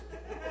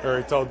 Or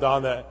he told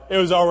Don that it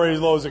was already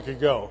as low as it could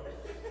go.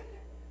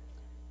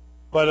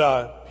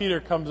 But Peter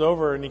comes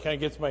over, and he kind of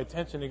gets my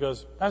attention. He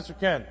goes, Pastor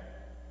Ken,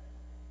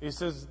 he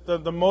says,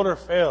 the motor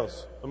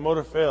fails. The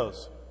motor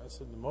fails. I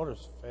said, the motor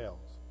fails.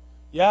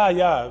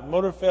 Yeah,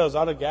 motor fails,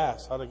 out of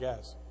gas.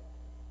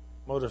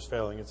 Motor's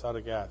failing, it's out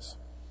of gas.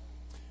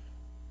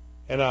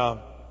 And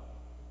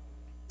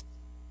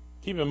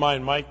keep in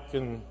mind, Mike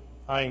and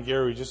I and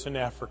Gary were just in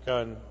Africa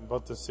and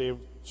about to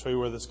show you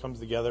where this comes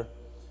together.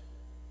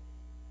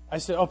 I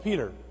said, oh,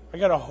 Peter, I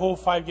got a whole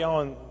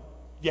 5-gallon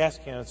gas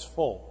can. It's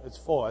full.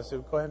 I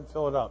said, go ahead and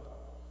fill it up.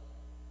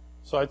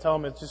 So I tell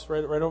him it's just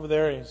right over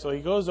there. And so he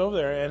goes over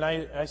there, and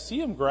I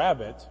see him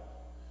grab it.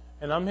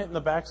 And I'm hitting the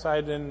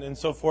backside and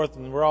so forth,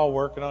 and we're all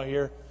working out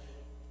here.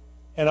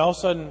 And all of a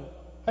sudden,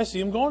 I see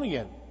him going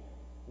again.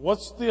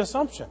 What's the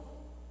assumption?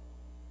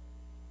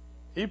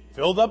 He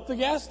filled up the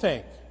gas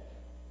tank,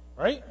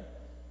 right?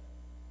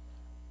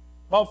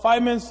 About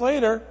 5 minutes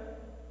later,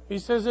 he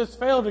says it's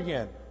failed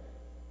again.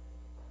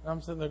 And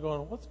I'm sitting there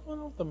going, what's going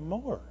on with the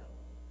mower?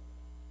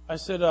 I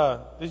said,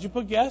 did you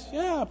put gas?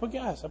 Yeah, I put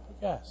gas.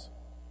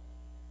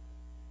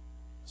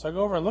 So I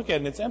go over and look at it,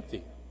 and it's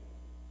empty.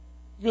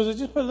 He goes,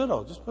 just put a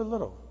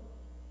little.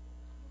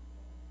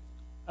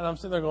 And I'm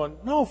sitting there going,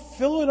 no,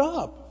 fill it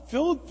up.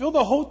 Fill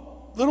the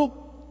whole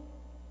little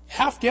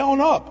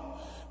half-gallon up.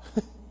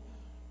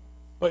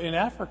 But in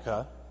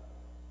Africa,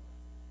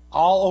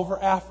 all over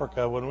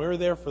Africa, when we were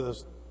there for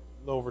this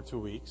over 2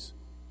 weeks,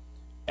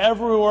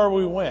 everywhere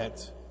we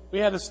went, we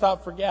had to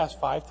stop for gas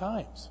 5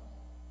 times.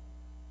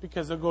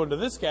 Because they'll go into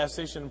this gas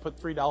station and put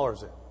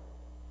 $3 in.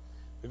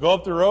 You go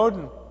up the road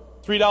and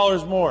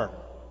 $3 more.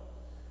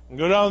 And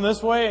go down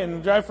this way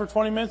and drive for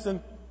 20 minutes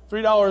and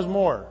 $3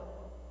 more.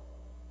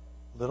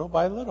 Little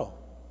by little.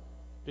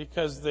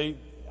 Because they're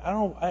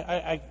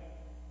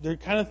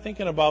kind of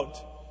thinking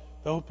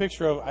about the whole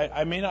picture of,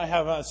 I may not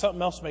have,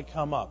 something else may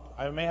come up.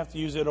 I may have to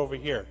use it over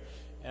here.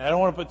 And I don't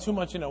want to put too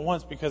much in at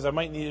once because I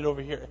might need it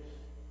over here.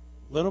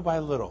 Little by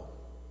little.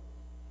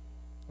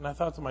 And I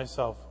thought to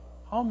myself,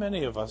 how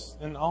many of us,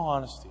 in all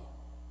honesty,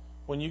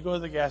 when you go to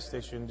the gas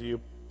station, do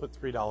you put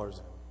 $3 in?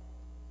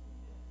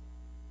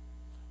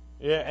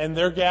 Yeah, and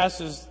their gas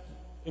is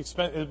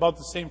about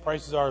the same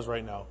price as ours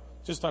right now.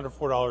 Just under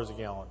 $4 a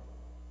gallon.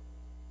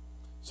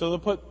 So they'll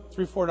put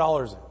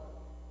 $3-4 in.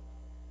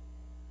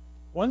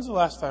 When's the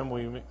last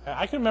time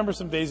I can remember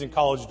some days in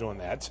college doing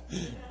that.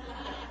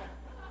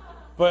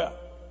 But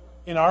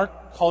in our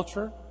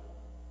culture,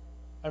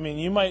 I mean,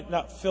 you might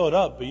not fill it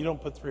up, but you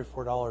don't put $3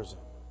 or $4 in.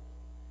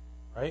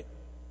 Right?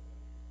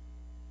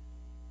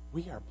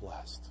 We are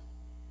blessed.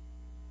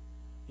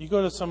 You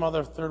go to some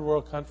other third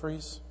world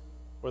countries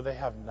where they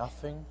have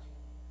nothing,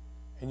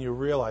 and you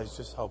realize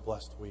just how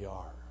blessed we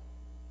are.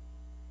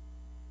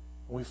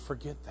 We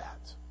forget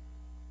that.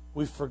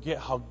 We forget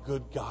how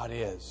good God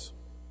is.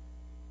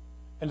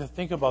 And to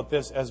think about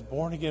this, as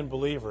born-again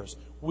believers,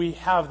 we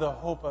have the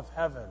hope of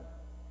heaven.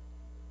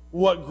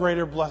 What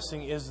greater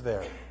blessing is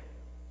there?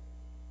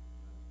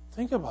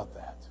 Think about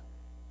that.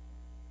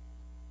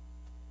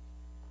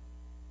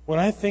 When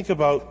I think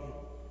about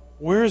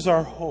where's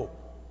our hope?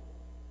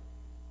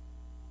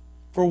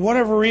 For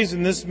whatever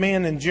reason, this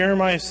man in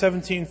Jeremiah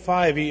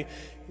 17:5,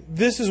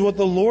 this is what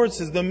the Lord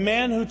says. The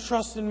man who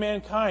trusts in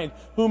mankind,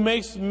 who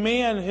makes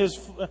man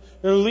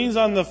or leans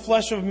on the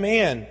flesh of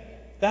man,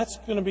 that's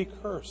going to be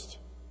cursed.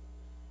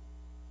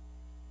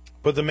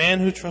 But the man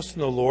who trusts in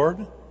the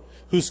Lord,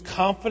 whose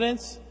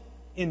confidence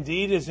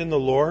indeed is in the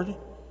Lord,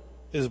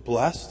 is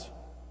blessed.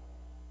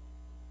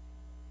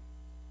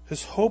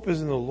 His hope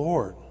is in the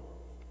Lord.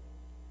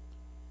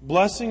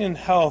 Blessing and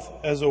health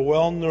as a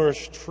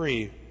well-nourished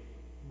tree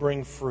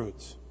bring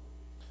fruit.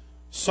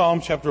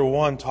 Psalm chapter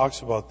 1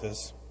 talks about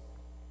this.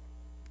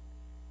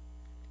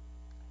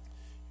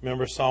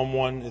 Remember Psalm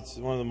 1? It's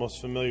one of the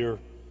most familiar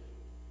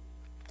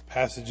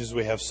passages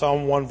we have.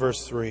 Psalm 1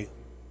 verse 3.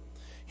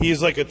 He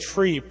is like a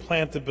tree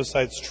planted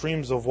beside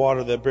streams of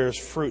water that bears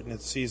fruit in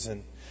its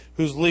season,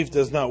 whose leaf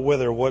does not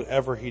wither.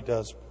 Whatever he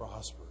does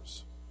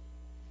prospers.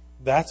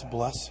 That's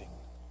blessing.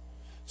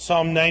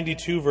 Psalm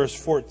 92 verse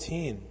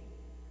 14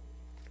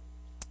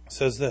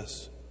 says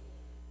this.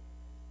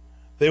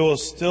 They will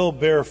still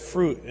bear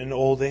fruit in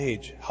old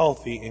age,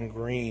 healthy and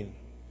green.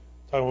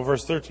 Talking about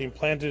verse 13,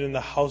 planted in the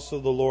house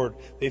of the Lord,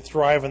 they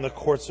thrive in the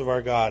courts of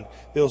our God.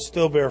 They will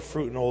still bear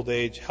fruit in old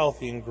age,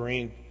 healthy and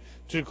green.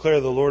 To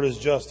declare the Lord is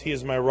just, he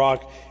is my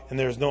rock, and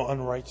there is no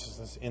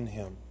unrighteousness in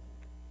him.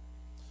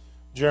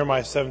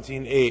 Jeremiah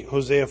 17:8,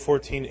 Hosea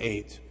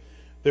 14:8.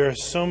 There are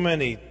so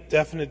many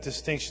definite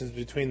distinctions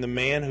between the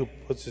man who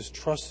puts his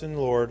trust in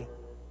the Lord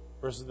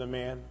versus the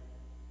man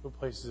who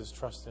places his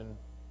trust in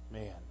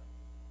man.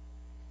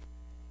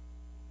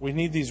 We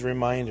need these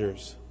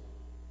reminders.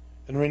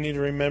 And we need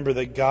to remember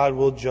that God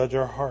will judge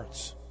our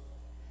hearts.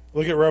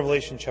 Look at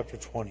Revelation chapter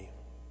 20.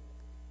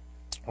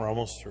 We're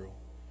almost through.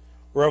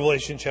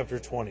 Revelation chapter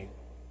 20.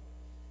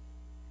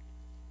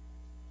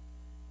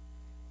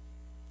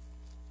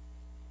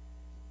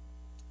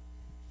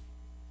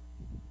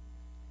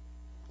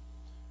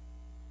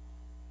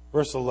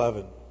 Verse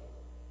 11.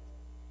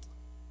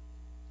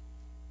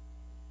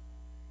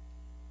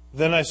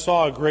 Then I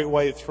saw a great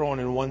white throne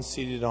and one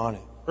seated on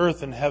it.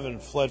 Earth and heaven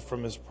fled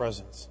from his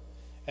presence,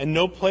 and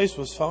no place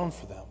was found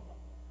for them.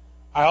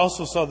 I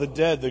also saw the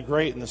dead, the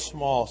great and the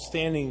small,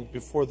 standing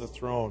before the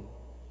throne.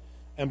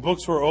 And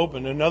books were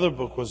opened. Another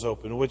book was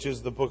opened, which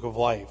is the book of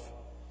life.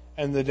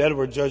 And the dead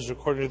were judged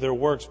according to their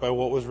works by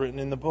what was written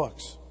in the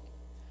books.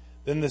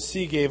 Then the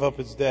sea gave up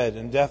its dead,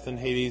 and death and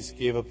Hades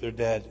gave up their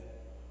dead.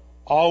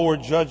 All were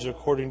judged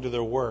according to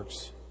their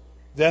works.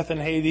 Death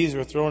and Hades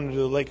were thrown into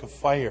the lake of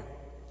fire.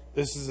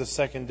 This is the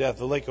second death,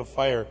 the lake of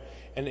fire.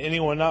 And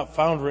anyone not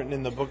found written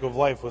in the book of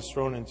life was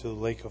thrown into the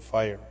lake of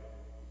fire.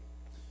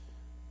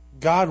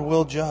 God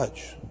will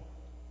judge.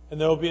 And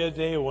there will be a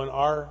day when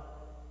our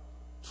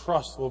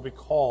trust will be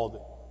called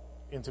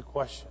into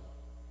question.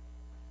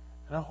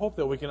 And I hope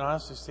that we can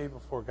honestly say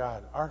before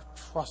God, our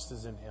trust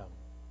is in him.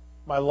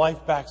 My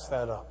life backs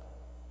that up.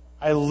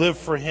 I live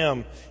for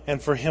him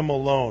and for him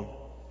alone.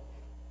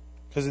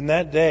 Because in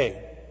that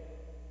day,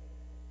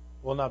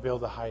 we'll not be able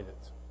to hide it.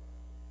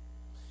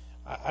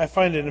 I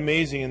find it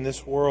amazing in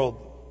this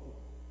world,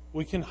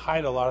 we can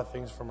hide a lot of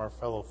things from our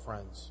fellow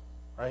friends,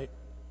 right?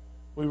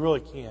 We really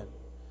can.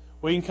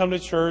 We can come to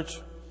church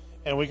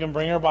and we can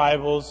bring our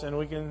Bibles and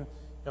we can,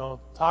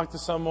 talk to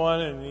someone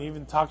and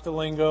even talk to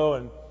lingo,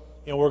 and,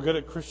 we're good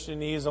at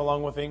Christianese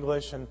along with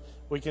English, and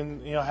we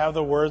can, have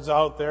the words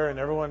out there, and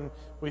everyone,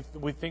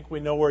 we think we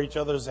know where each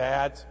other's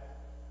at,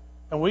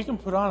 and we can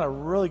put on a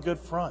really good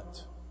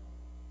front.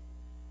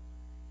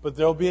 But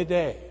there'll be a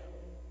day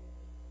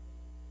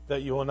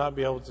that you will not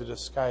be able to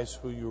disguise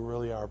who you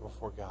really are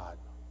before God.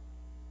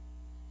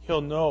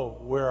 He'll know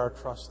where our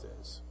trust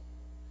is.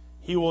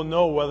 He will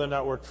know whether or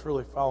not we're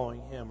truly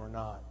following Him or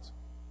not.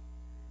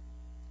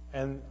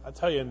 And I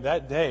tell you, in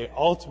that day,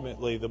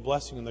 ultimately, the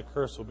blessing and the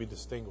curse will be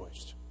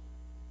distinguished.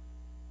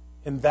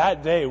 In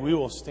that day, we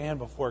will stand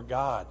before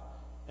God,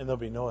 and there'll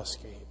be no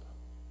escape.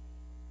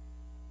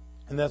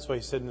 And that's why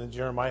He said in the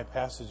Jeremiah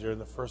passage, or in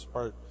the first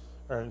part,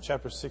 or in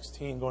chapter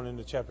 16, going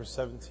into chapter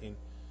 17,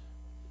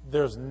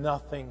 there's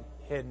nothing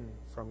hidden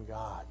from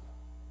God.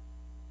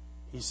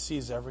 He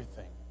sees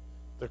everything.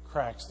 The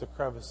cracks, the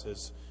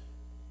crevices.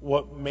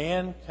 What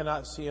man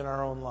cannot see in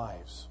our own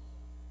lives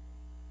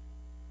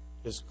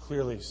is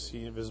clearly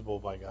seen, visible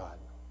by God.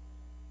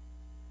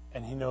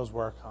 And He knows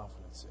where our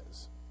confidence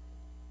is.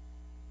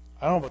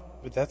 I don't know,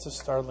 but that's a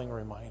startling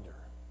reminder.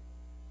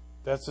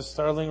 That's a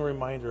startling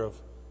reminder of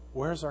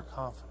where's our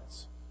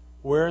confidence?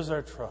 Where's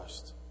our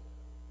trust?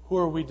 Who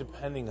are we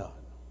depending on?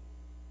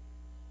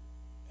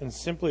 And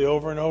simply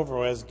over and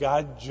over, as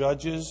God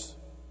judges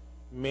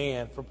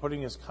man for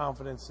putting his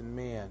confidence in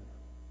man,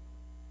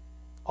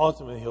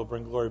 ultimately He'll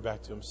bring glory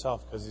back to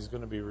Himself, because He's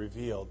going to be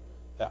revealed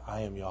that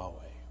I am Yahweh.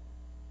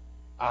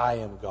 I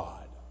am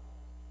God.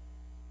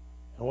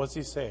 And what's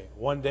He say?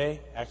 One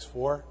day, Acts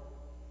 4,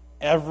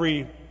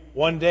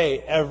 one day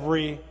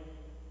every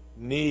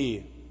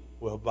knee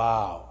will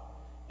bow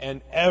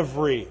and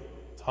every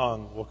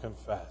tongue will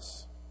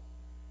confess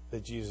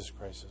that Jesus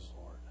Christ is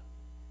Lord.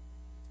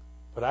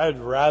 But I would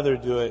rather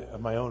do it of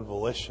my own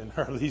volition,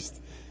 or at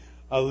least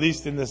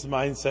in this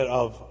mindset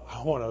of,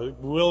 I want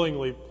to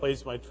willingly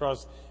place my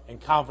trust and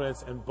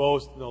confidence and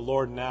boast in the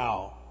Lord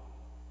now,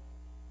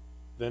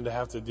 than to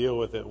have to deal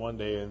with it one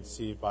day and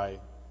see by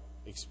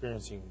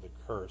experiencing the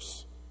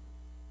curse.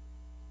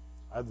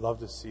 I'd love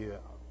to see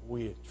that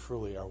we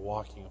truly are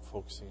walking and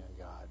focusing on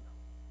God.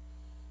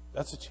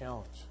 That's a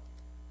challenge.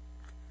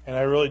 And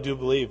I really do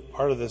believe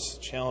part of this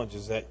challenge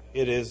is that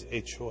it is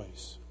a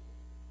choice.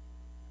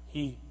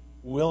 He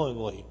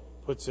willingly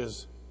puts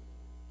his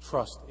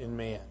trust in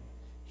man.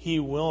 He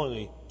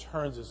willingly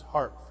turns his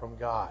heart from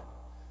God.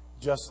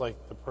 Just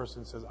like the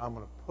person says, I'm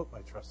going to put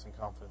my trust and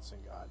confidence in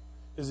God.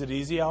 Is it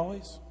easy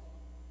always?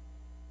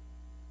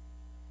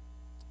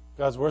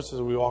 God's word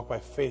says we walk by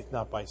faith,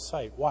 not by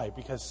sight. Why?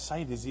 Because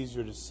sight is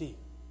easier to see.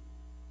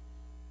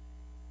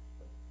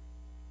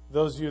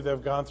 Those of you that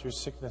have gone through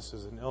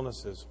sicknesses and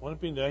illnesses, wouldn't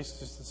it be nice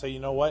just to say, you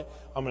know what?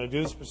 I'm going to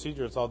do this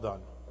procedure, it's all done.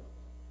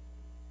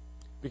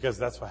 Because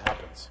that's what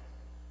happens.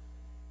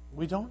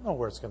 We don't know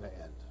where it's going to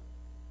end.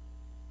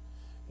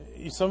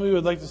 Some of you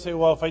would like to say,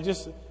 well, if I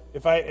just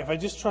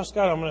trust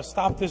God, I'm going to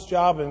stop this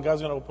job and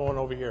God's going to open one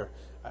over here.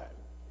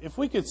 If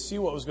we could see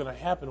what was going to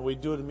happen,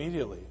 we'd do it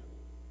immediately.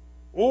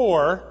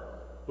 Or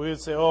we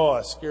would say, oh,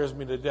 it scares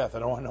me to death. I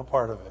don't want no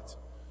part of it.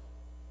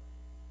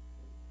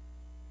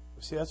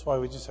 See, that's why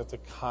we just have to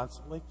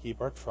constantly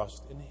keep our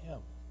trust in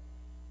Him.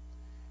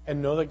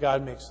 And know that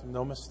God makes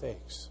no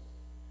mistakes.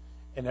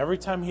 And every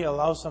time He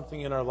allows something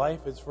in our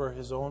life, it's for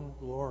His own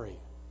glory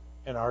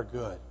and our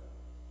good.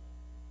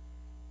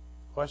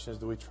 The question is,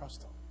 do we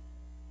trust Him?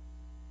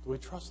 Do we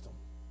trust Him?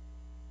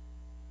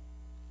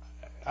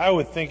 I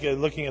would think,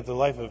 looking at the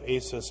life of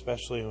Asa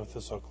especially, and with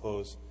this I'll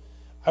close,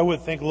 I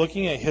would think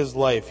looking at his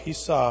life, he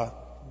saw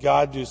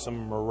God do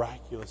some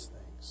miraculous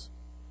things.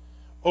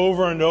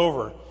 Over and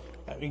over.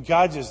 I mean,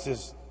 God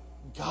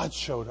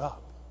showed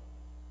up.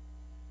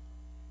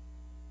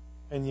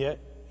 And yet,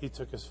 He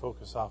took His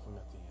focus off Him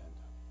at the end.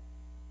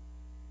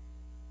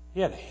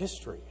 He had a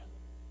history.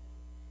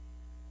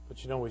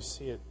 But we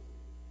see it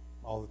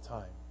all the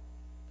time.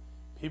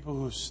 People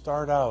who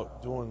start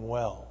out doing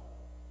well,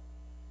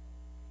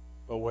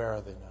 but where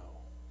are they now?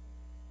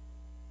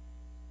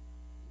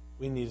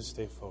 We need to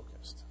stay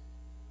focused.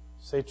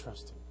 Stay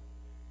trusting,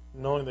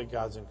 knowing that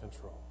God's in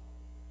control.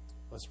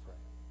 Let's pray.